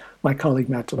ideas. My colleague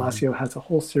Matt Delasio has a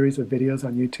whole series of videos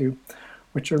on YouTube,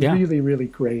 which are really, really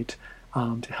great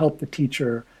to help the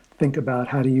teacher think about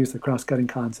how to use the cross-cutting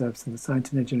concepts and the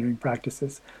science and engineering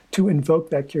practices to invoke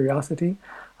that curiosity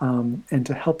and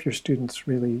to help your students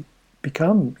really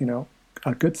become,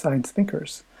 good science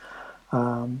thinkers.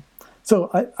 So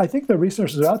I think the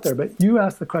resources are out there, but you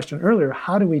asked the question earlier,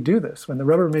 how do we do this when the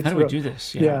rubber meets the road? How do we do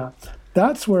this? Yeah.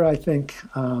 That's where I think,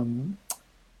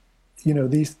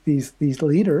 these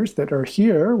leaders that are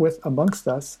here amongst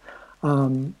us,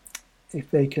 if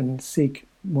they can seek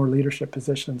more leadership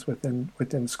positions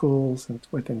within schools and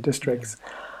within districts,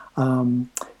 and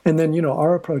then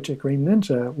our approach at Green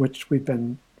Ninja, which we've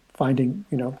been finding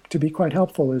to be quite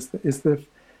helpful, is that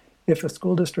if a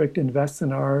school district invests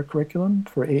in our curriculum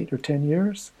for 8 or 10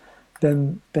 years,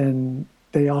 then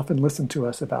they often listen to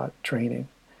us about training.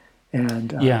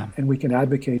 And we can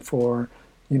advocate for,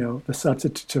 the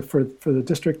substitute for the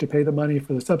district to pay the money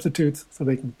for the substitutes so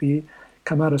they can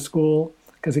come out of school.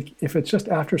 Because if it's just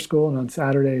after school and on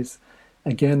Saturdays,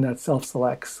 again, that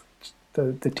self-selects.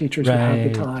 the teachers who have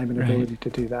the time and ability to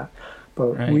do that.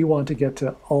 But we want to get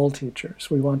to all teachers.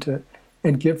 We want to,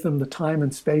 and give them the time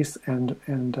and space and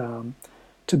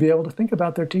to be able to think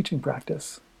about their teaching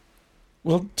practice.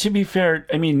 Well, to be fair,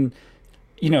 I mean,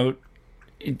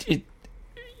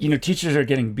 teachers are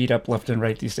getting beat up left and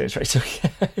right these days, right? So,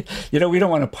 we don't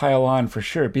want to pile on for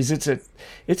sure, because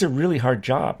it's a really hard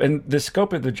job, and the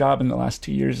scope of the job in the last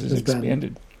 2 years has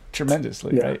expanded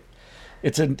tremendously, right?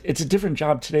 It's a different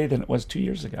job today than it was 2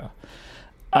 years ago.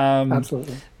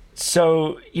 Absolutely.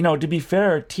 So, to be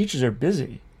fair, teachers are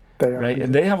busy, right? Busy.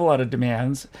 And they have a lot of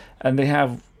demands, and they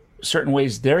have certain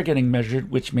ways they're getting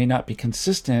measured, which may not be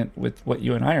consistent with what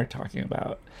you and I are talking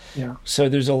about. Yeah. So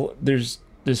there's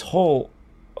this whole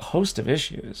host of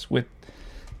issues with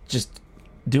just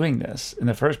doing this in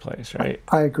the first place, right?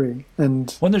 I agree.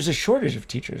 And when there's a shortage of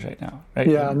teachers right now, right?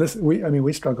 Yeah, and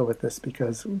we struggle with this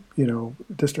because,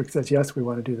 district says, yes, we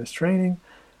want to do this training,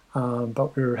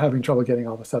 but we're having trouble getting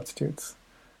all the substitutes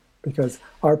because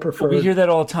our preferred... Well, we hear that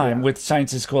all the time with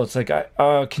Science is Cool. It's like,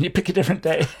 can you pick a different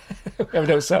day? We have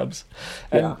no subs.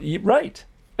 And right.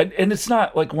 And it's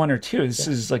not like one or two. This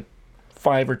is like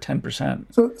 5 or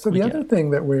 10%. So the other thing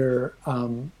that we're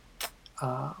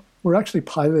actually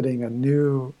piloting a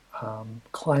new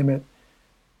climate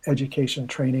education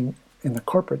training in the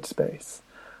corporate space.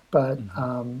 But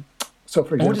so,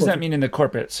 for example, what does that mean in the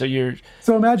corporate? So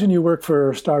imagine you work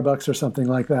for Starbucks or something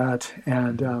like that,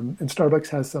 and Starbucks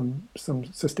has some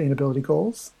sustainability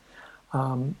goals.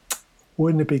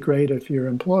 Wouldn't it be great if your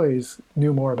employees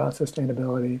knew more about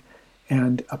sustainability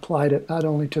and applied it not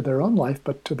only to their own life,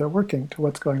 but to their working, to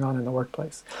what's going on in the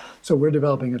workplace? So we're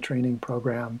developing a training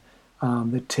program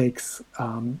that takes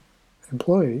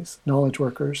employees, knowledge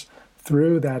workers,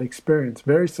 through that experience,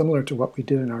 very similar to what we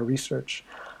did in our research.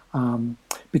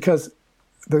 Because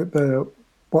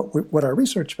what our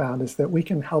research found is that we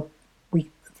can help,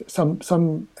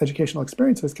 some educational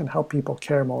experiences can help people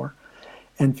care more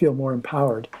and feel more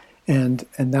empowered, and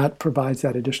that provides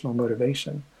that additional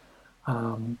motivation.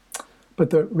 But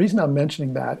the reason I'm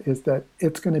mentioning that is that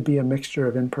it's going to be a mixture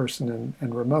of in-person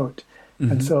and remote.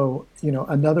 Mm-hmm. And so,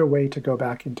 another way to go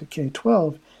back into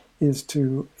K-12 is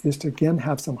to again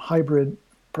have some hybrid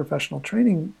professional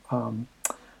training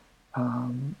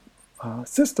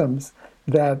systems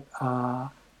that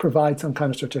provide some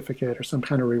kind of certificate or some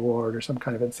kind of reward or some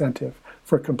kind of incentive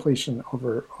for completion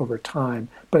over time,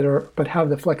 but have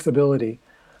the flexibility.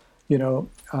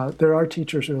 There are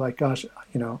teachers who are like, gosh,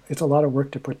 it's a lot of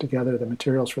work to put together the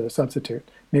materials for the substitute.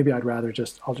 Maybe I'd rather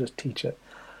I'll just teach it.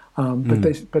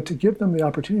 But to give them the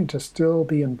opportunity to still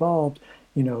be involved,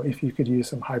 if you could use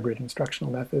some hybrid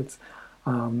instructional methods,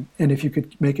 and if you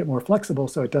could make it more flexible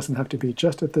so it doesn't have to be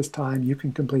just at this time, you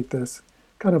can complete this,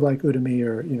 kind of like Udemy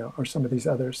or some of these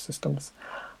other systems.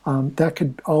 That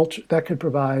could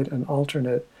provide an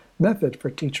alternate method for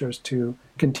teachers to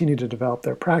continue to develop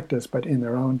their practice, but in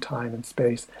their own time and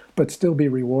space, but still be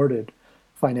rewarded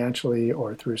financially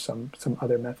or through some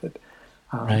other method.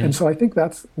 Right. And so I think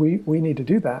we need to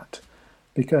do that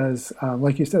because,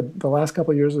 like you said, the last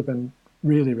couple of years have been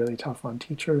really, really tough on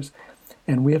teachers,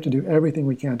 and we have to do everything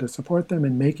we can to support them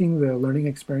in making the learning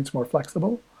experience more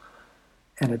flexible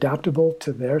and adaptable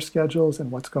to their schedules,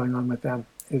 and what's going on with them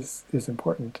is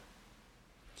important.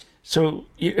 So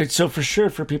for sure,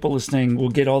 for people listening, we'll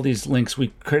get all these links. We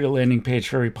create a landing page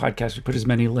for every podcast. We put as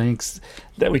many links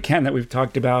that we can that we've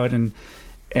talked about, and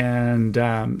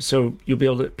so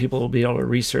people will be able to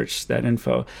research that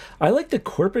info. I like the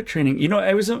corporate training.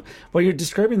 While you're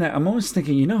describing that, I'm almost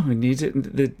thinking, who needs it?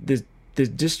 The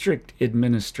district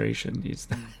administration needs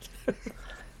that.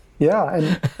 Yeah,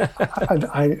 and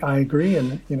I agree,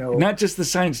 and not just the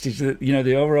science teacher,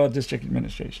 the overall district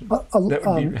administration.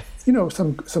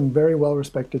 Some very well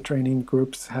respected training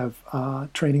groups have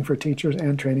training for teachers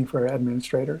and training for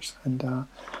administrators, and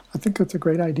I think that's a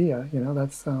great idea.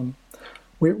 That's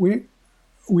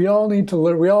we all need to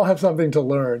learn. We all have something to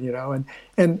learn,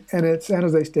 and at San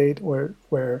Jose State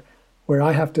where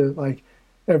I have to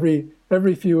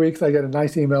every few weeks, I get a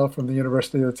nice email from the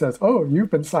university that says, "Oh,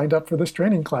 you've been signed up for this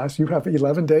training class. You have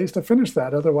 11 days to finish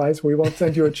that. Otherwise, we won't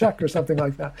send you a check," or something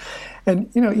like that. And,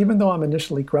 even though I'm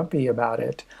initially grumpy about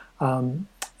it,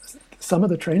 some of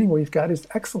the training we've got is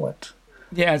excellent.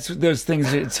 Yeah, it's those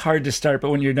things. It's hard to start, but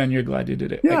when you're done, you're glad you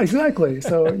did it. Yeah, exactly.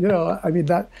 So, I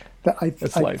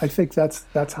think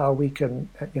that's how we can,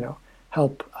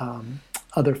 help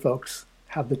other folks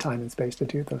have the time and space to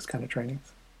do those kind of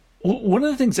trainings. One of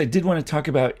the things I did want to talk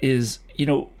about is,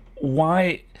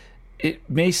 why it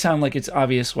may sound like it's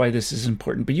obvious why this is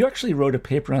important, but you actually wrote a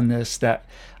paper on this that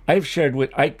I've shared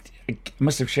with, I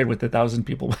must have shared with 1,000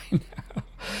 people by now.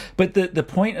 But the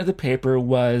point of the paper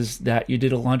was that you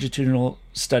did a longitudinal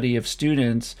study of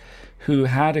students who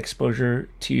had exposure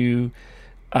to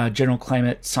general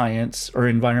climate science or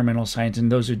environmental science,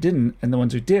 and those who didn't. And the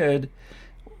ones who did,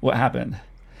 what happened?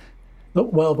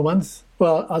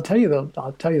 Well, I'll tell you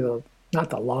the not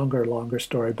the longer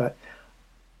story, but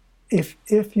if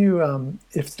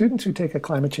students who take a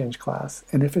climate change class,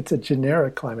 and if it's a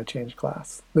generic climate change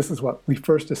class, this is what we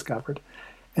first discovered,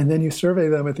 and then you survey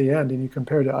them at the end and you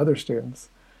compare to other students,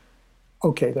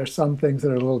 okay, there's some things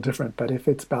that are a little different, but if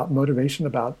it's about motivation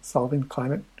about solving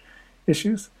climate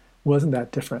issues, wasn't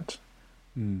that different?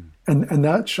 And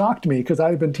that shocked me because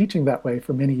I've been teaching that way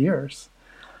for many years.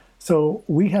 So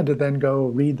we had to then go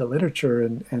read the literature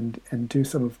and do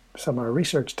some of our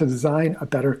research to design a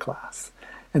better class.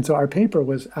 And so our paper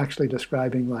was actually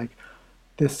describing like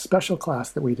this special class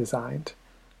that we designed.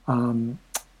 And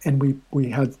we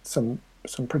had some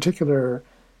particular,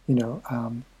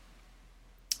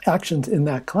 actions in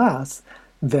that class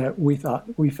that we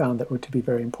found that were to be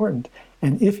very important.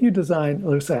 And if you design,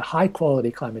 let's say, a high quality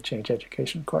climate change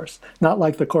education course, not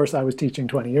like the course I was teaching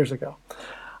 20 years ago,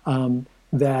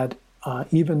 that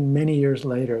even many years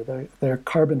later, their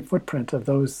carbon footprint of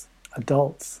those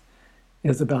adults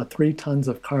is about 3 tons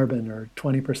of carbon, or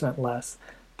 20% less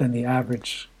than the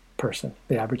average person,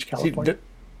 the average Californian. See,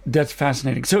 that's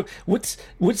fascinating. So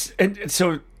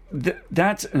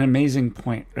that's an amazing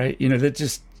point, right?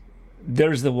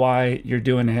 There's the why you're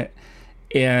doing it.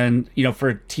 And, for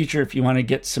a teacher, if you want to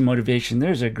get some motivation,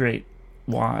 there's a great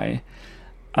why.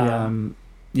 Yeah.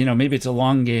 Maybe it's a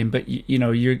long game, but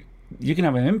you can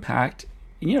have an impact.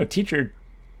 A teacher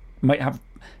might have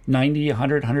 90,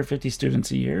 100, 150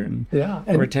 students a year. And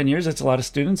over 10 years, that's a lot of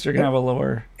students. They're going to have a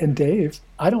lower... And Dave,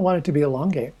 I don't want it to be a long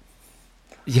game.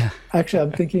 Yeah. Actually,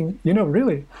 I'm thinking,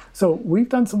 really. So we've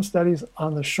done some studies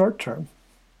on the short term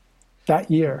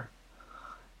that year.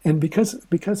 And because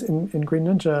in Green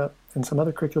Ninja and some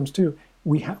other curriculums too,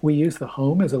 we use the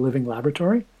home as a living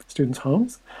laboratory, students'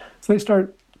 homes. So they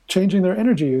start changing their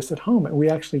energy use at home, and we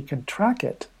actually can track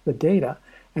it, the data,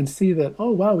 and see that,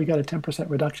 oh, wow, we got a 10%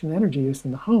 reduction in energy use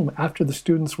in the home after the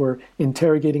students were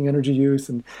interrogating energy use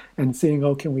and seeing,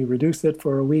 oh, can we reduce it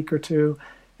for a week or two?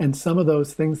 And some of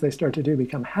those things they start to do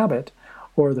become habit,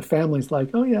 or the family's like,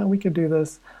 oh, yeah, we can do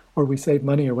this, or we save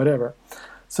money or whatever.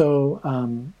 So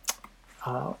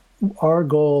our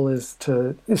goal is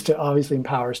to obviously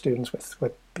empower students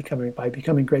with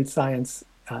becoming great science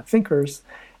thinkers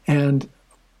and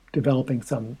developing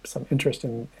some interest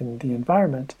in the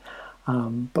environment.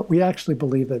 But we actually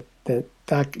believe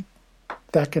that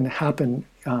can happen.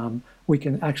 We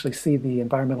can actually see the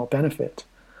environmental benefit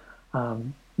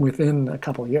within a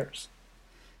couple of years.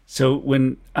 So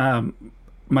when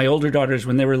my older daughters,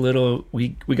 when they were little,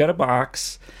 we got a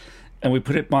box and we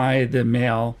put it by the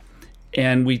mail,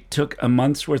 and we took a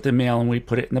month's worth of mail and we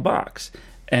put it in the box.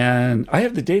 And I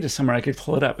have the data somewhere, I could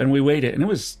pull it up, and we weighed it, and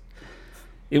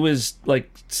it was like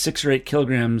 6 or 8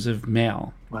 kilograms of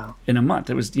mail. Wow. In a month.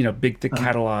 It was, big, thick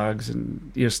catalogs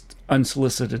and just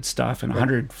unsolicited stuff and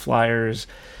 100 flyers.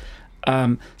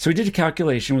 So we did a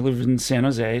calculation. We live in San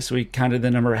Jose, so we counted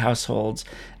the number of households.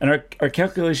 And our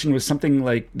calculation was something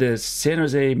like the San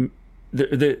Jose,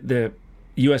 the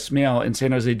U.S. mail in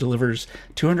San Jose delivers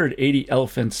 280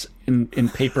 elephants in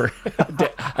paper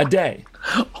a day.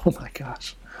 Oh, my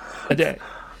gosh. A day,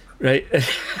 right?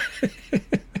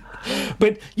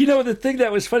 But, the thing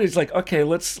that was funny is like, okay,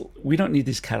 we don't need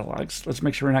these catalogs. Let's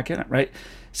make sure we're not getting it, right?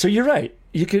 So you're right.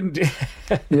 You can...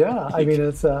 Yeah, I mean,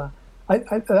 it's...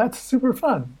 that's super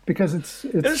fun because it's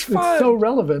so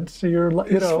relevant to your,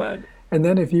 fun. And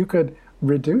then if you could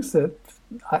reduce it,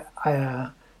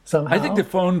 somehow. I think the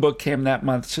phone book came that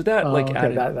month, so that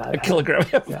added a kilogram.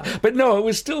 Yeah. But no, it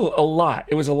was still a lot.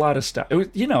 It was a lot of stuff. It was,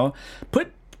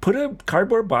 put a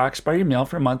cardboard box by your mail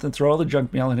for a month and throw all the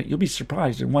junk mail in it. You'll be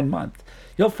surprised in 1 month.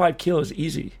 You'll have 5 kilos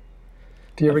easy.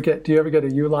 Do you ever get a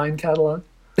Uline catalog?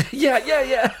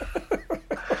 Yeah.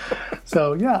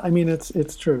 So yeah, I mean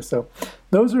it's true. So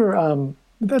those are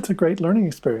that's a great learning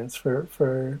experience for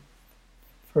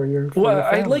your. Well, your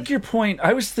I like your point.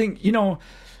 I was thinking,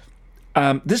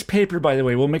 this paper, by the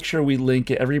way, we'll make sure we link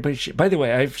it. Everybody, by the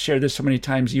way, I've shared this so many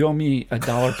times. You owe me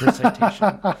 $1 per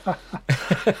citation.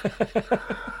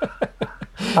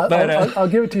 I'll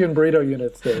give it to you in burrito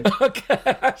units, Dave. Okay.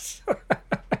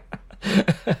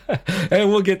 And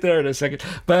we'll get there in a second.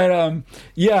 But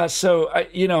so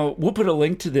we'll put a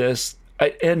link to this.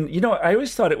 I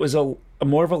always thought it was a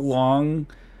more of a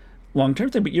long-term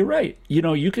thing. But you're right.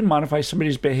 You can modify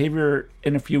somebody's behavior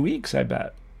in a few weeks, I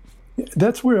bet.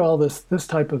 That's where all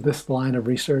this line of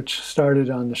research started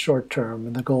on the short term,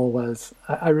 and the goal was.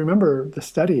 I remember the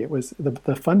study. It was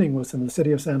the funding was in the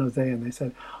city of San Jose, and they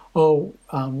said, "Oh,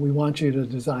 we want you to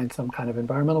design some kind of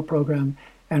environmental program,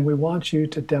 and we want you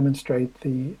to demonstrate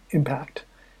the impact,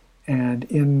 and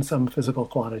in some physical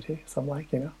quantity, some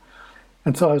like you know."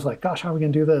 And so I was like, "Gosh, how are we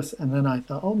going to do this?" And then I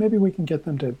thought, "Oh, maybe we can get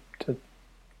them to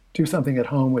do something at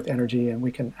home with energy, and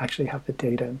we can actually have the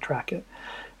data and track it."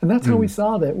 And that's how we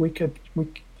saw that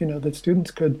that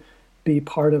students could be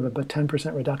part of a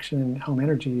 10% reduction in home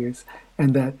energy use,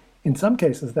 and that in some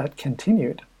cases that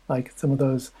continued, like some of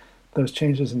those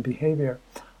changes in behavior.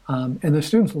 And the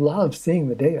students loved seeing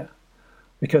the data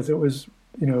because it was,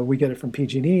 we get it from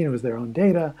PG&E, and it was their own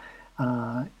data,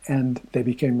 and they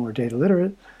became more data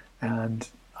literate. And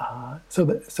so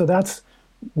that's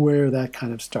where that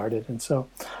kind of started. And so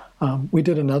we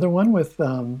did another one with,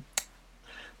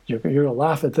 you're going to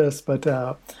laugh at this, but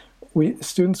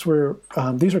students were,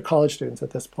 these are college students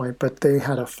at this point, but they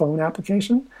had a phone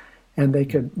application, and they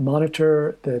could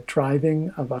monitor the driving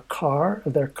of a car,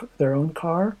 of their own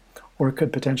car, or it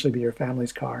could potentially be your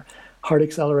family's car, hard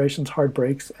accelerations, hard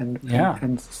brakes, and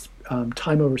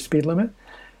time over speed limit.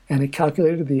 And it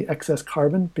calculated the excess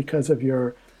carbon because of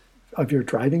your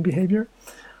driving behavior.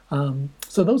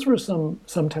 So those were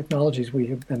some technologies we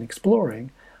have been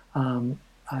exploring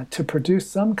to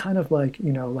produce some kind of like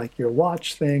your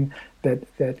watch thing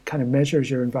that kind of measures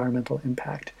your environmental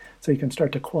impact. So you can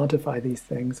start to quantify these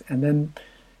things. And then,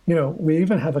 we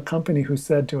even have a company who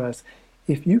said to us,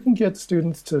 if you can get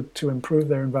students to improve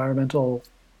their environmental,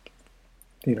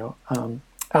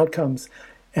 outcomes,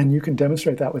 and you can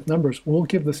demonstrate that with numbers, we'll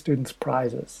give the students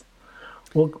prizes.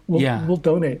 We'll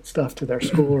donate stuff to their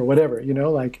school or whatever,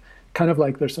 kind of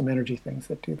like there's some energy things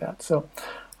that do that. So,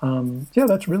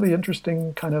 that's really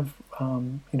interesting kind of,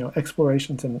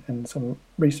 explorations and some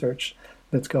research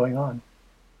that's going on.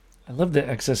 I love the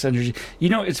excess energy.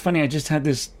 It's funny. I just had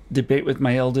this debate with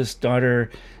my eldest daughter.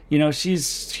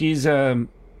 She's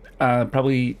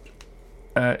probably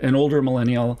an older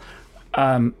millennial.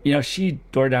 She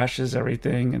DoorDashes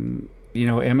everything and,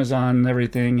 Amazon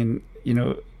everything and,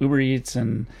 Uber Eats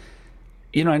and,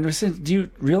 I said, do you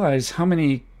realize how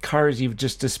many cars you've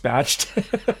just dispatched?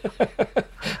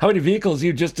 How many vehicles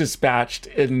you've just dispatched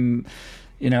in,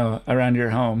 around your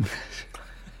home?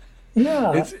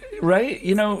 Yeah. It's right.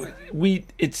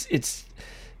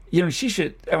 She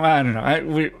should, I don't know.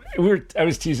 I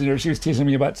was teasing her. She was teasing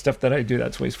me about stuff that I do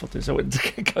that's wasteful too. So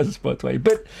it goes both ways.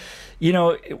 But,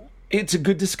 it's a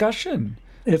good discussion.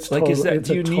 It's like,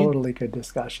 totally good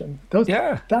discussion.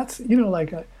 That's,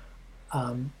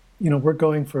 we're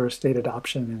going for a state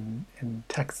adoption in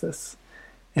Texas.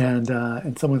 And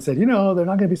someone said, they're not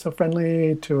going to be so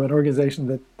friendly to an organization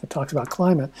that talks about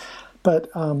climate.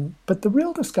 But the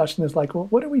real discussion is like, well,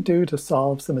 what do we do to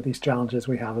solve some of these challenges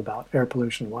we have about air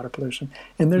pollution, water pollution?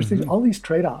 And there's all these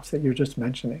trade-offs that you're just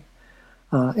mentioning.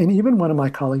 And even one of my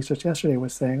colleagues just yesterday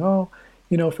was saying,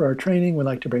 for our training, we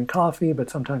like to bring coffee, but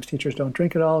sometimes teachers don't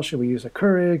drink it all. Should we use a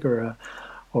Keurig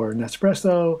or an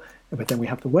espresso? But then we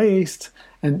have the waste.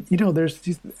 And, there's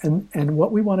these, and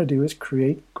what we want to do is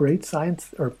create great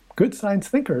science or good science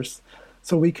thinkers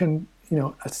so we can,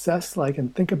 assess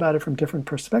and think about it from different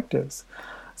perspectives.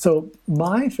 So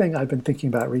my thing I've been thinking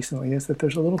about recently is that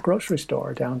there's a little grocery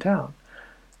store downtown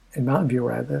in Mountain View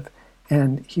where I live.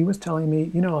 And he was telling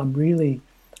me,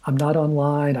 I'm not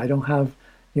online. I don't have,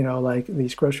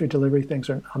 these grocery delivery things,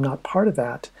 I'm not part of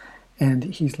that. And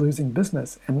he's losing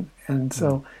business. And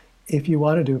so if you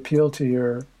wanted to appeal to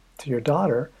your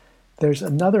daughter, there's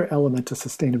another element to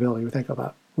sustainability.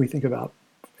 We think about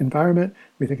environment,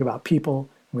 we think about people,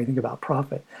 and we think about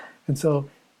profit. And so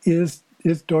is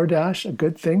DoorDash a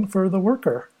good thing for the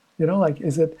worker?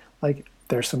 Is it like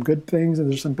there's some good things and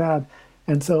there's some bad?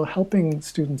 And so helping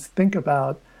students think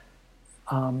about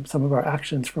some of our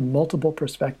actions from multiple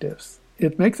perspectives.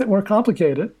 It makes it more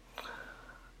complicated.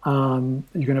 You're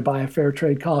going to buy a fair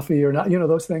trade coffee or not,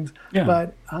 those things. Yeah.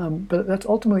 But that's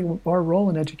ultimately our role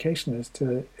in education is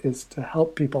to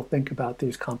help people think about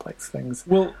these complex things.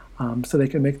 Well, so they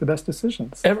can make the best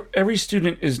decisions. Every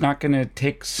student is not going to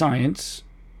take science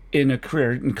in a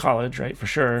career in college, right? For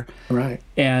sure. Right.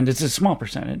 And it's a small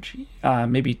percentage,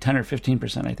 maybe 10 or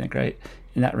 15%, I think, right?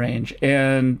 In that range.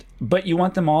 But you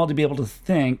want them all to be able to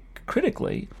think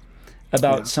critically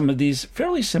about some of these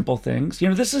fairly simple things.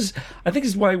 I think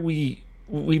is why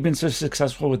we've been so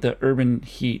successful with the urban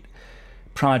heat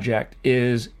project.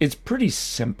 Is it's pretty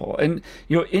simple, and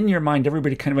in your mind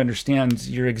everybody kind of understands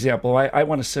your example. I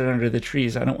want to sit under the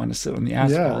trees, I don't want to sit on the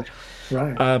asphalt.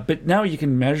 Right. But now you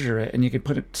can measure it and you can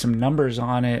put some numbers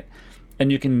on it,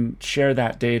 and you can share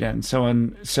that data and so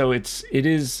on. So it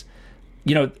is,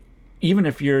 even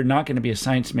if you're not going to be a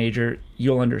science major,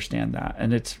 you'll understand that,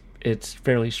 and it's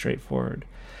fairly straightforward.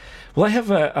 Well, I have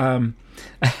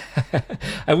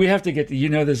we have to get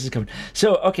to, this is coming.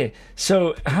 So, okay.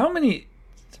 So how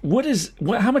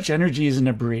much energy is in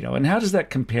a burrito, and how does that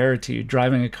compare to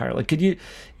driving a car? Like,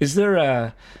 is there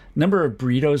a number of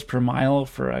burritos per mile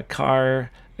for a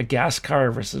gas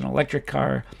car versus an electric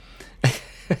car?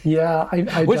 Yeah.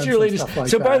 What's your latest? Stuff like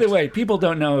so that. By the way, people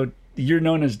don't know you're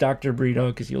known as Dr. Burrito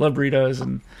because you love burritos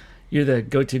and you're the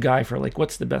go-to guy for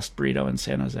what's the best burrito in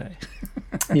San Jose?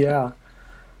 Yeah.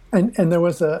 And there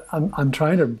was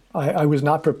I was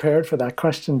not prepared for that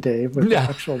question, Dave, with the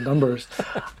actual numbers,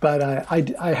 but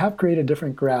I have created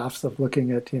different graphs of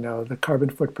looking at, the carbon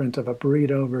footprint of a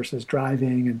burrito versus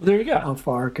driving, and there you go. How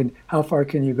far can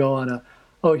you go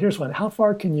here's one. How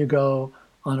far can you go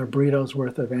on a burrito's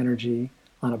worth of energy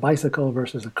on a bicycle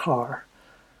versus a car?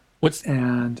 Do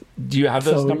you have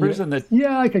those numbers?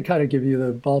 Yeah, I could kind of give you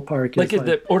the ballpark.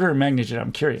 The order of magnitude,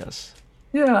 I'm curious.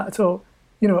 Yeah, so,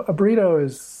 a burrito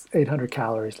is 800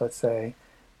 calories, let's say.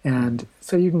 And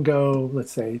so you can go,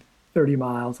 let's say, 30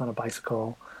 miles on a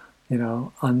bicycle,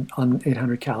 on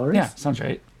 800 calories. Yeah, sounds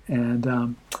right. And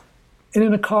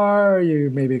in a car, you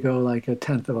maybe go like a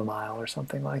tenth of a mile or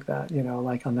something like that,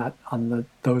 like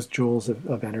those joules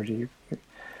of energy.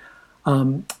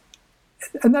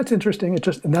 And that's interesting.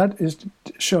 And that is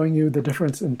showing you the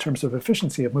difference in terms of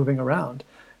efficiency of moving around.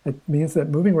 It means that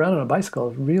moving around on a bicycle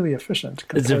is really efficient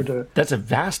compared to... That's a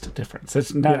vast difference.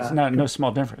 It's no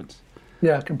small difference.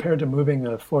 Yeah, compared to moving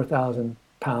a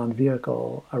 4,000-pound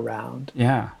vehicle around.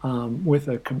 Yeah. With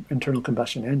an internal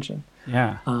combustion engine.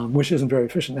 Yeah. Which isn't very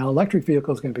efficient. Now, electric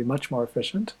vehicle is going to be much more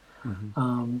efficient.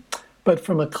 Mm-hmm. But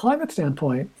from a climate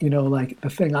standpoint, the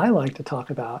thing I like to talk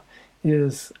about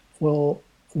is, well,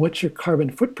 what's your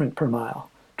carbon footprint per mile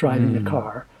driving a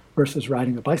car versus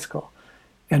riding a bicycle?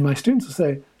 And my students will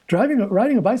say,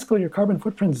 riding a bicycle, your carbon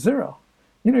footprint's zero.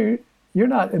 You're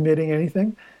not emitting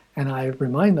anything. And I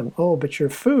remind them, but your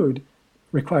food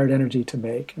required energy to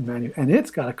make and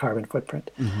it's got a carbon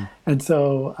footprint. Mm-hmm. And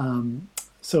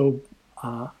so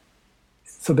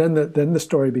then the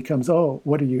story becomes,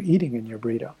 what are you eating in your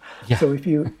burrito? Yeah. So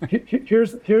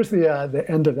here's the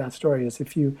end of that story is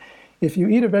if you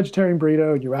eat a vegetarian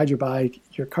burrito and you ride your bike,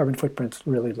 your carbon footprint's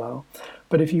really low.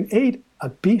 But if you ate a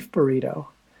beef burrito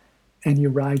and you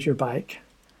ride your bike,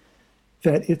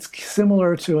 that it's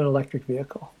similar to an electric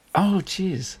vehicle. Oh,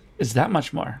 geez. Is that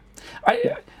much more?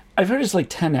 I've heard it's like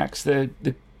 10x,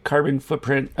 the carbon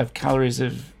footprint of calories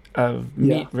of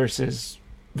meat versus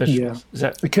vegetables.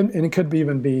 Yeah. It could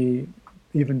even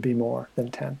be more than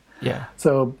 10. Yeah.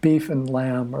 So beef and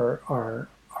lamb are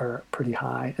pretty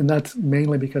high. And that's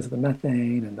mainly because of the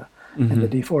methane and the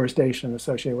deforestation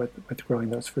associated with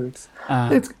growing those foods.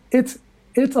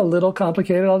 It's a little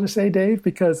complicated, I'll just say, Dave,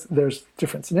 because there's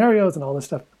different scenarios and all this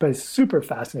stuff, but it's super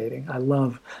fascinating. I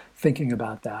love thinking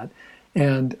about that.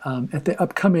 And at the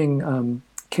upcoming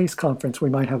CASE conference, we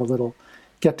might have a little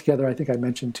get-together. I think I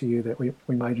mentioned to you that we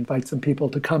might invite some people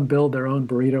to come build their own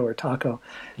burrito or taco.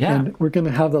 Yeah. And we're going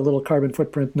to have the little carbon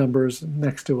footprint numbers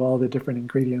next to all the different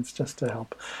ingredients just to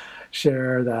help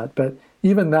share that. But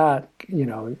even that,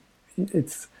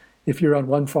 it's... if you're on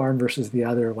one farm versus the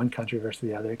other, one country versus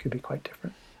the other, it could be quite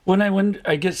different.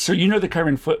 I guess, so the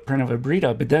carbon footprint of a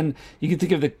burrito, but then you can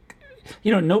think of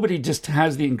nobody just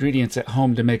has the ingredients at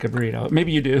home to make a burrito.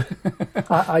 Maybe you do.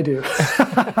 I do.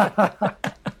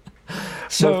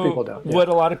 So most people don't. Yeah. What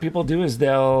a lot of people do is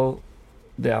they'll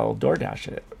DoorDash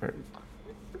it.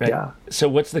 Right? Yeah. So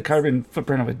what's the carbon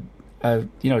footprint of a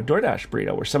DoorDash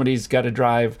burrito where somebody's got to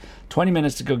drive 20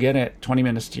 minutes to go get it, 20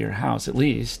 minutes to your house at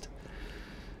least?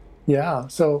 Yeah,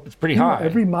 so it's pretty high.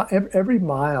 Every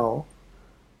mile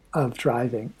of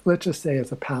driving, let's just say,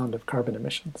 is a pound of carbon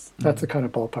emissions. That's a kind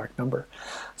of ballpark number.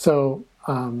 So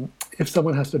if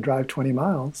someone has to drive 20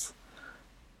 miles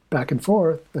back and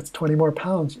forth, that's 20 more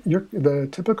pounds. The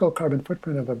typical carbon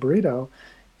footprint of a burrito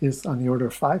is on the order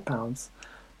of 5 pounds,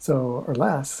 or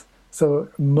less. So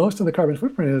most of the carbon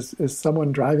footprint is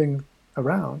someone driving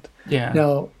around. Yeah.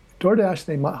 Now, DoorDash,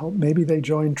 maybe they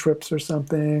join trips or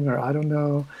something, or I don't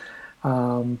know.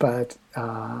 But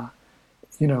I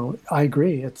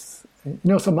agree. It's,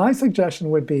 so my suggestion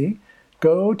would be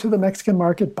go to the Mexican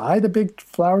market, buy the big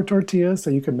flour tortillas so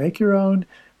you can make your own,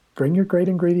 bring your great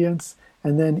ingredients.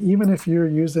 And then even if you're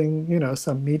using,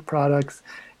 some meat products,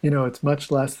 it's much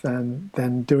less than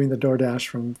doing the DoorDash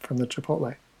from the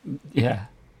Chipotle. Yeah.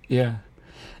 Yeah.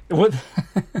 What?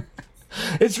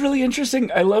 It's really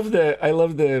interesting. I love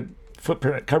the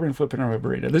carbon footprint of a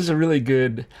burrito. This is a really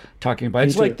good talking about.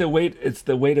 It's like the weight. It's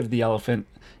the weight of the elephant.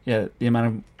 Yeah, the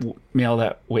amount of mail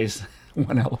that weighs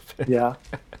one elephant. Yeah.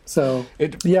 So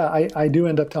I do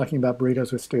end up talking about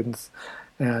burritos with students,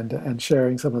 and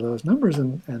sharing some of those numbers,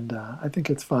 and I think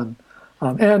it's fun.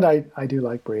 And I do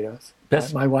like burritos.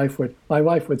 My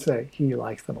wife would say he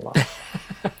likes them a lot.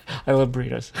 I love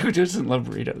burritos. Who doesn't love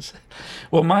burritos?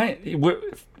 Well,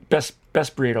 best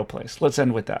burrito place. Let's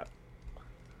end with that.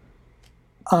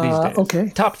 These days. Okay.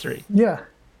 Top 3. Yeah.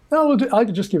 No, I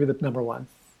could just give you the number 1.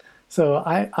 So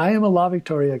I am a La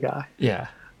Victoria guy. Yeah.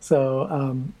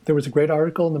 So there was a great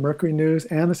article in the Mercury News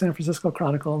and the San Francisco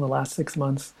Chronicle in the last 6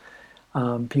 months.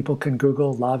 People can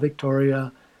Google La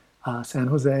Victoria, San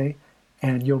Jose,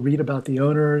 and you'll read about the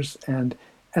owners. And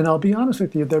I'll be honest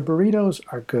with you, their burritos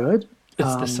are good.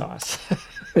 It's the sauce.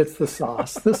 It's the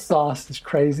sauce. The sauce is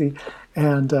crazy.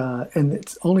 And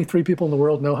it's only 3 people in the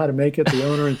world know how to make it, the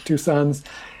owner and 2 sons.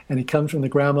 And he comes from the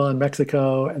grandma in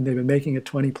Mexico, and they've been making it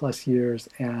 20 plus years.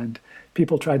 And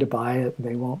people try to buy it, and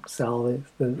they won't sell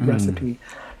the recipe.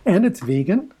 And it's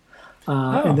vegan.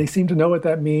 And they seem to know what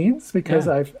that means,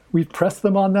 because we've pressed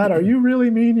them on that. Are you really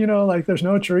mean, like there's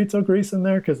no chorizo grease in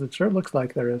there? Because it sure looks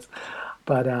like there is.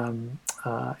 But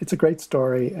it's a great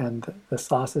story, and the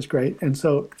sauce is great. And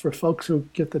so for folks who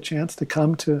get the chance to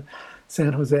come to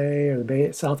San Jose or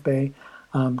the South Bay,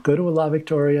 go to a La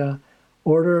Victoria,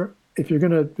 order, if you're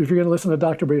gonna listen to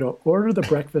Dr. Burrito, order the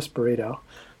breakfast burrito.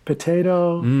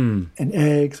 Potato and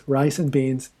eggs, rice and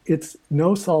beans. It's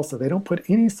no salsa. They don't put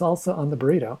any salsa on the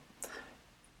burrito.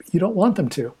 You don't want them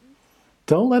to.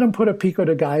 Don't let them put a pico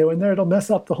de gallo in there. It'll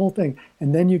mess up the whole thing.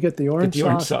 And then you get the orange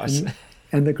sauce.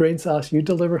 And the green sauce. You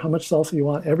deliver how much salsa you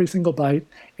want every single bite,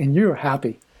 and you're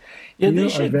happy. Yeah, you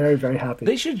are very, very happy.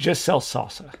 They should just sell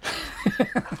salsa.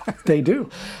 They do.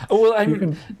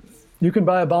 Well, you can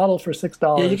buy a bottle for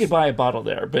 $6. Yeah, you could buy a bottle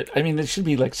there, but there should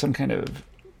be like some kind of,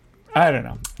 I don't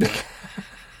know.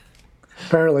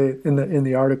 Apparently, in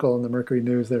the article in the Mercury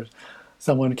News, there's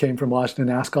someone came from Washington,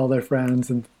 asked all their friends,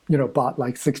 and bought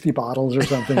like 60 bottles or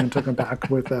something and took them back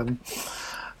with them.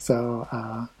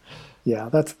 So. Yeah,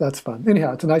 that's fun.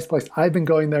 Anyhow, it's a nice place. I've been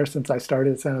going there since I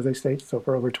started at San Jose State, so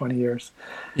for over 20 years.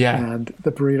 Yeah. And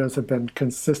the burritos have been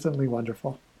consistently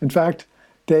wonderful. In fact,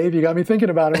 Dave, you got me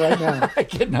thinking about it right now. I'm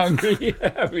getting hungry.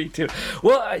 Yeah, me too.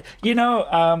 Well,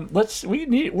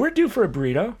 we're due for a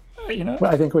burrito. Well,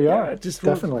 I think we are.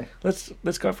 Definitely.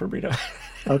 Let's go for a burrito.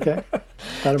 Okay,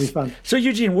 that'll be fun. So,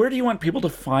 Eugene, where do you want people to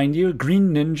find you?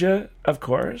 Green Ninja, of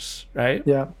course, right?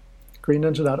 Yeah,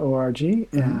 greenninja.org,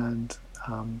 and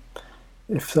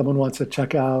if someone wants to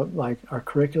check out like our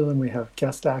curriculum, we have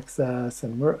guest access,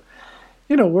 and we're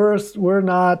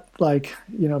not like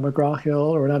McGraw-Hill,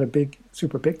 or we're not a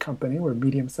super big company. We're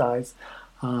medium size,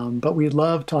 but we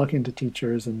love talking to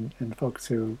teachers and folks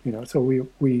who So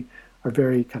we are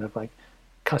very kind of like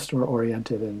customer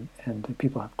oriented, and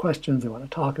people have questions, they want to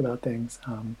talk about things.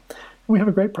 We have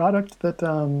a great product that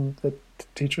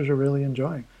teachers are really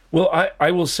enjoying. Well,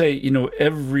 I will say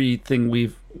everything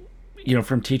we've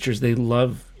from teachers, they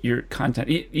love your content.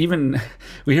 Even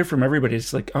we hear from everybody,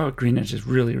 it's like, oh, Green Ninja is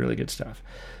really, really good stuff.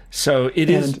 So it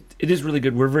is really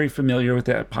good. We're very familiar with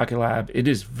that Pocket Lab. It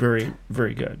is very,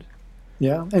 very good.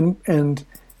 Yeah, and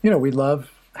we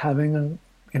love having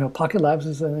Pocket Labs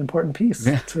is an important piece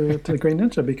to Green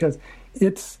Ninja, because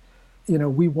it's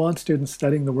we want students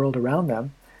studying the world around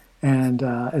them, and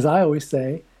as I always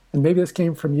say, and maybe this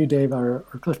came from you, Dave, or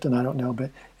Clifton, I don't know, but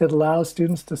it allows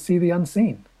students to see the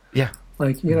unseen. Yeah.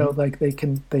 Like, like they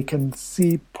can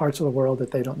see parts of the world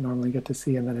that they don't normally get to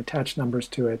see, and then attach numbers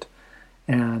to it,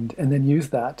 and then use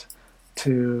that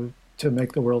to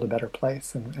make the world a better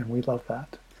place. And we love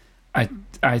that. I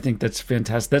think that's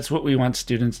fantastic. That's what we want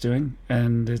students doing,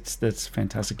 and that's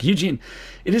fantastic. Eugene,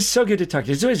 it is so good to talk to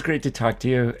you. It's always great to talk to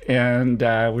you, and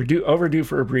we're overdue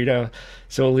for a burrito,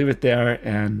 so we'll leave it there.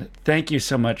 And thank you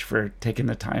so much for taking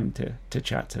the time to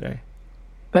chat today.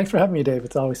 Thanks for having me, Dave.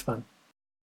 It's always fun.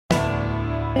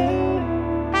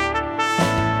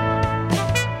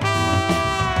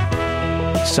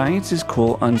 Science is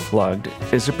Cool Unplugged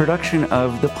is a production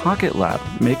of the Pocket Lab,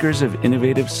 makers of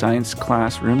innovative science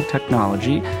classroom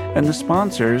technology, and the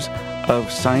sponsors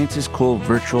of Science is Cool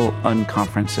virtual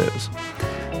unconferences.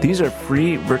 These are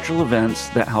free virtual events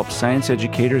that help science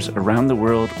educators around the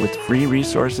world with free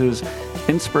resources,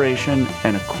 inspiration,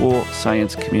 and a cool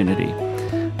science community.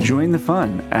 Join the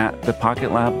fun at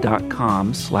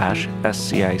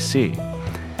thepocketlab.com/SCIC.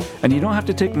 And you don't have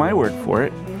to take my word for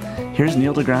it. Here's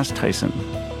Neil deGrasse Tyson.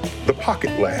 The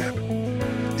Pocket Lab.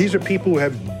 These are people who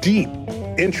have deep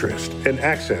interest and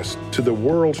access to the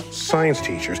world's science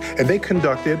teachers, and they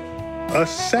conducted a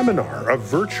seminar, a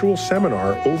virtual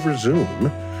seminar over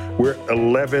Zoom where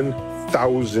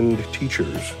 11,000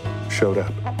 teachers showed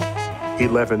up.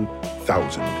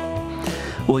 11,000.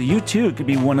 Well, you too could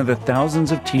be one of the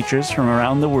thousands of teachers from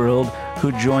around the world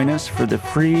who join us for the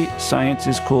free Science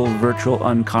is Cool virtual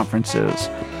unconferences.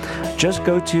 Just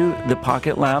go to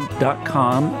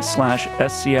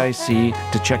thepocketlab.com/SCIC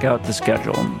to check out the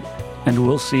schedule, and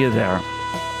we'll see you there.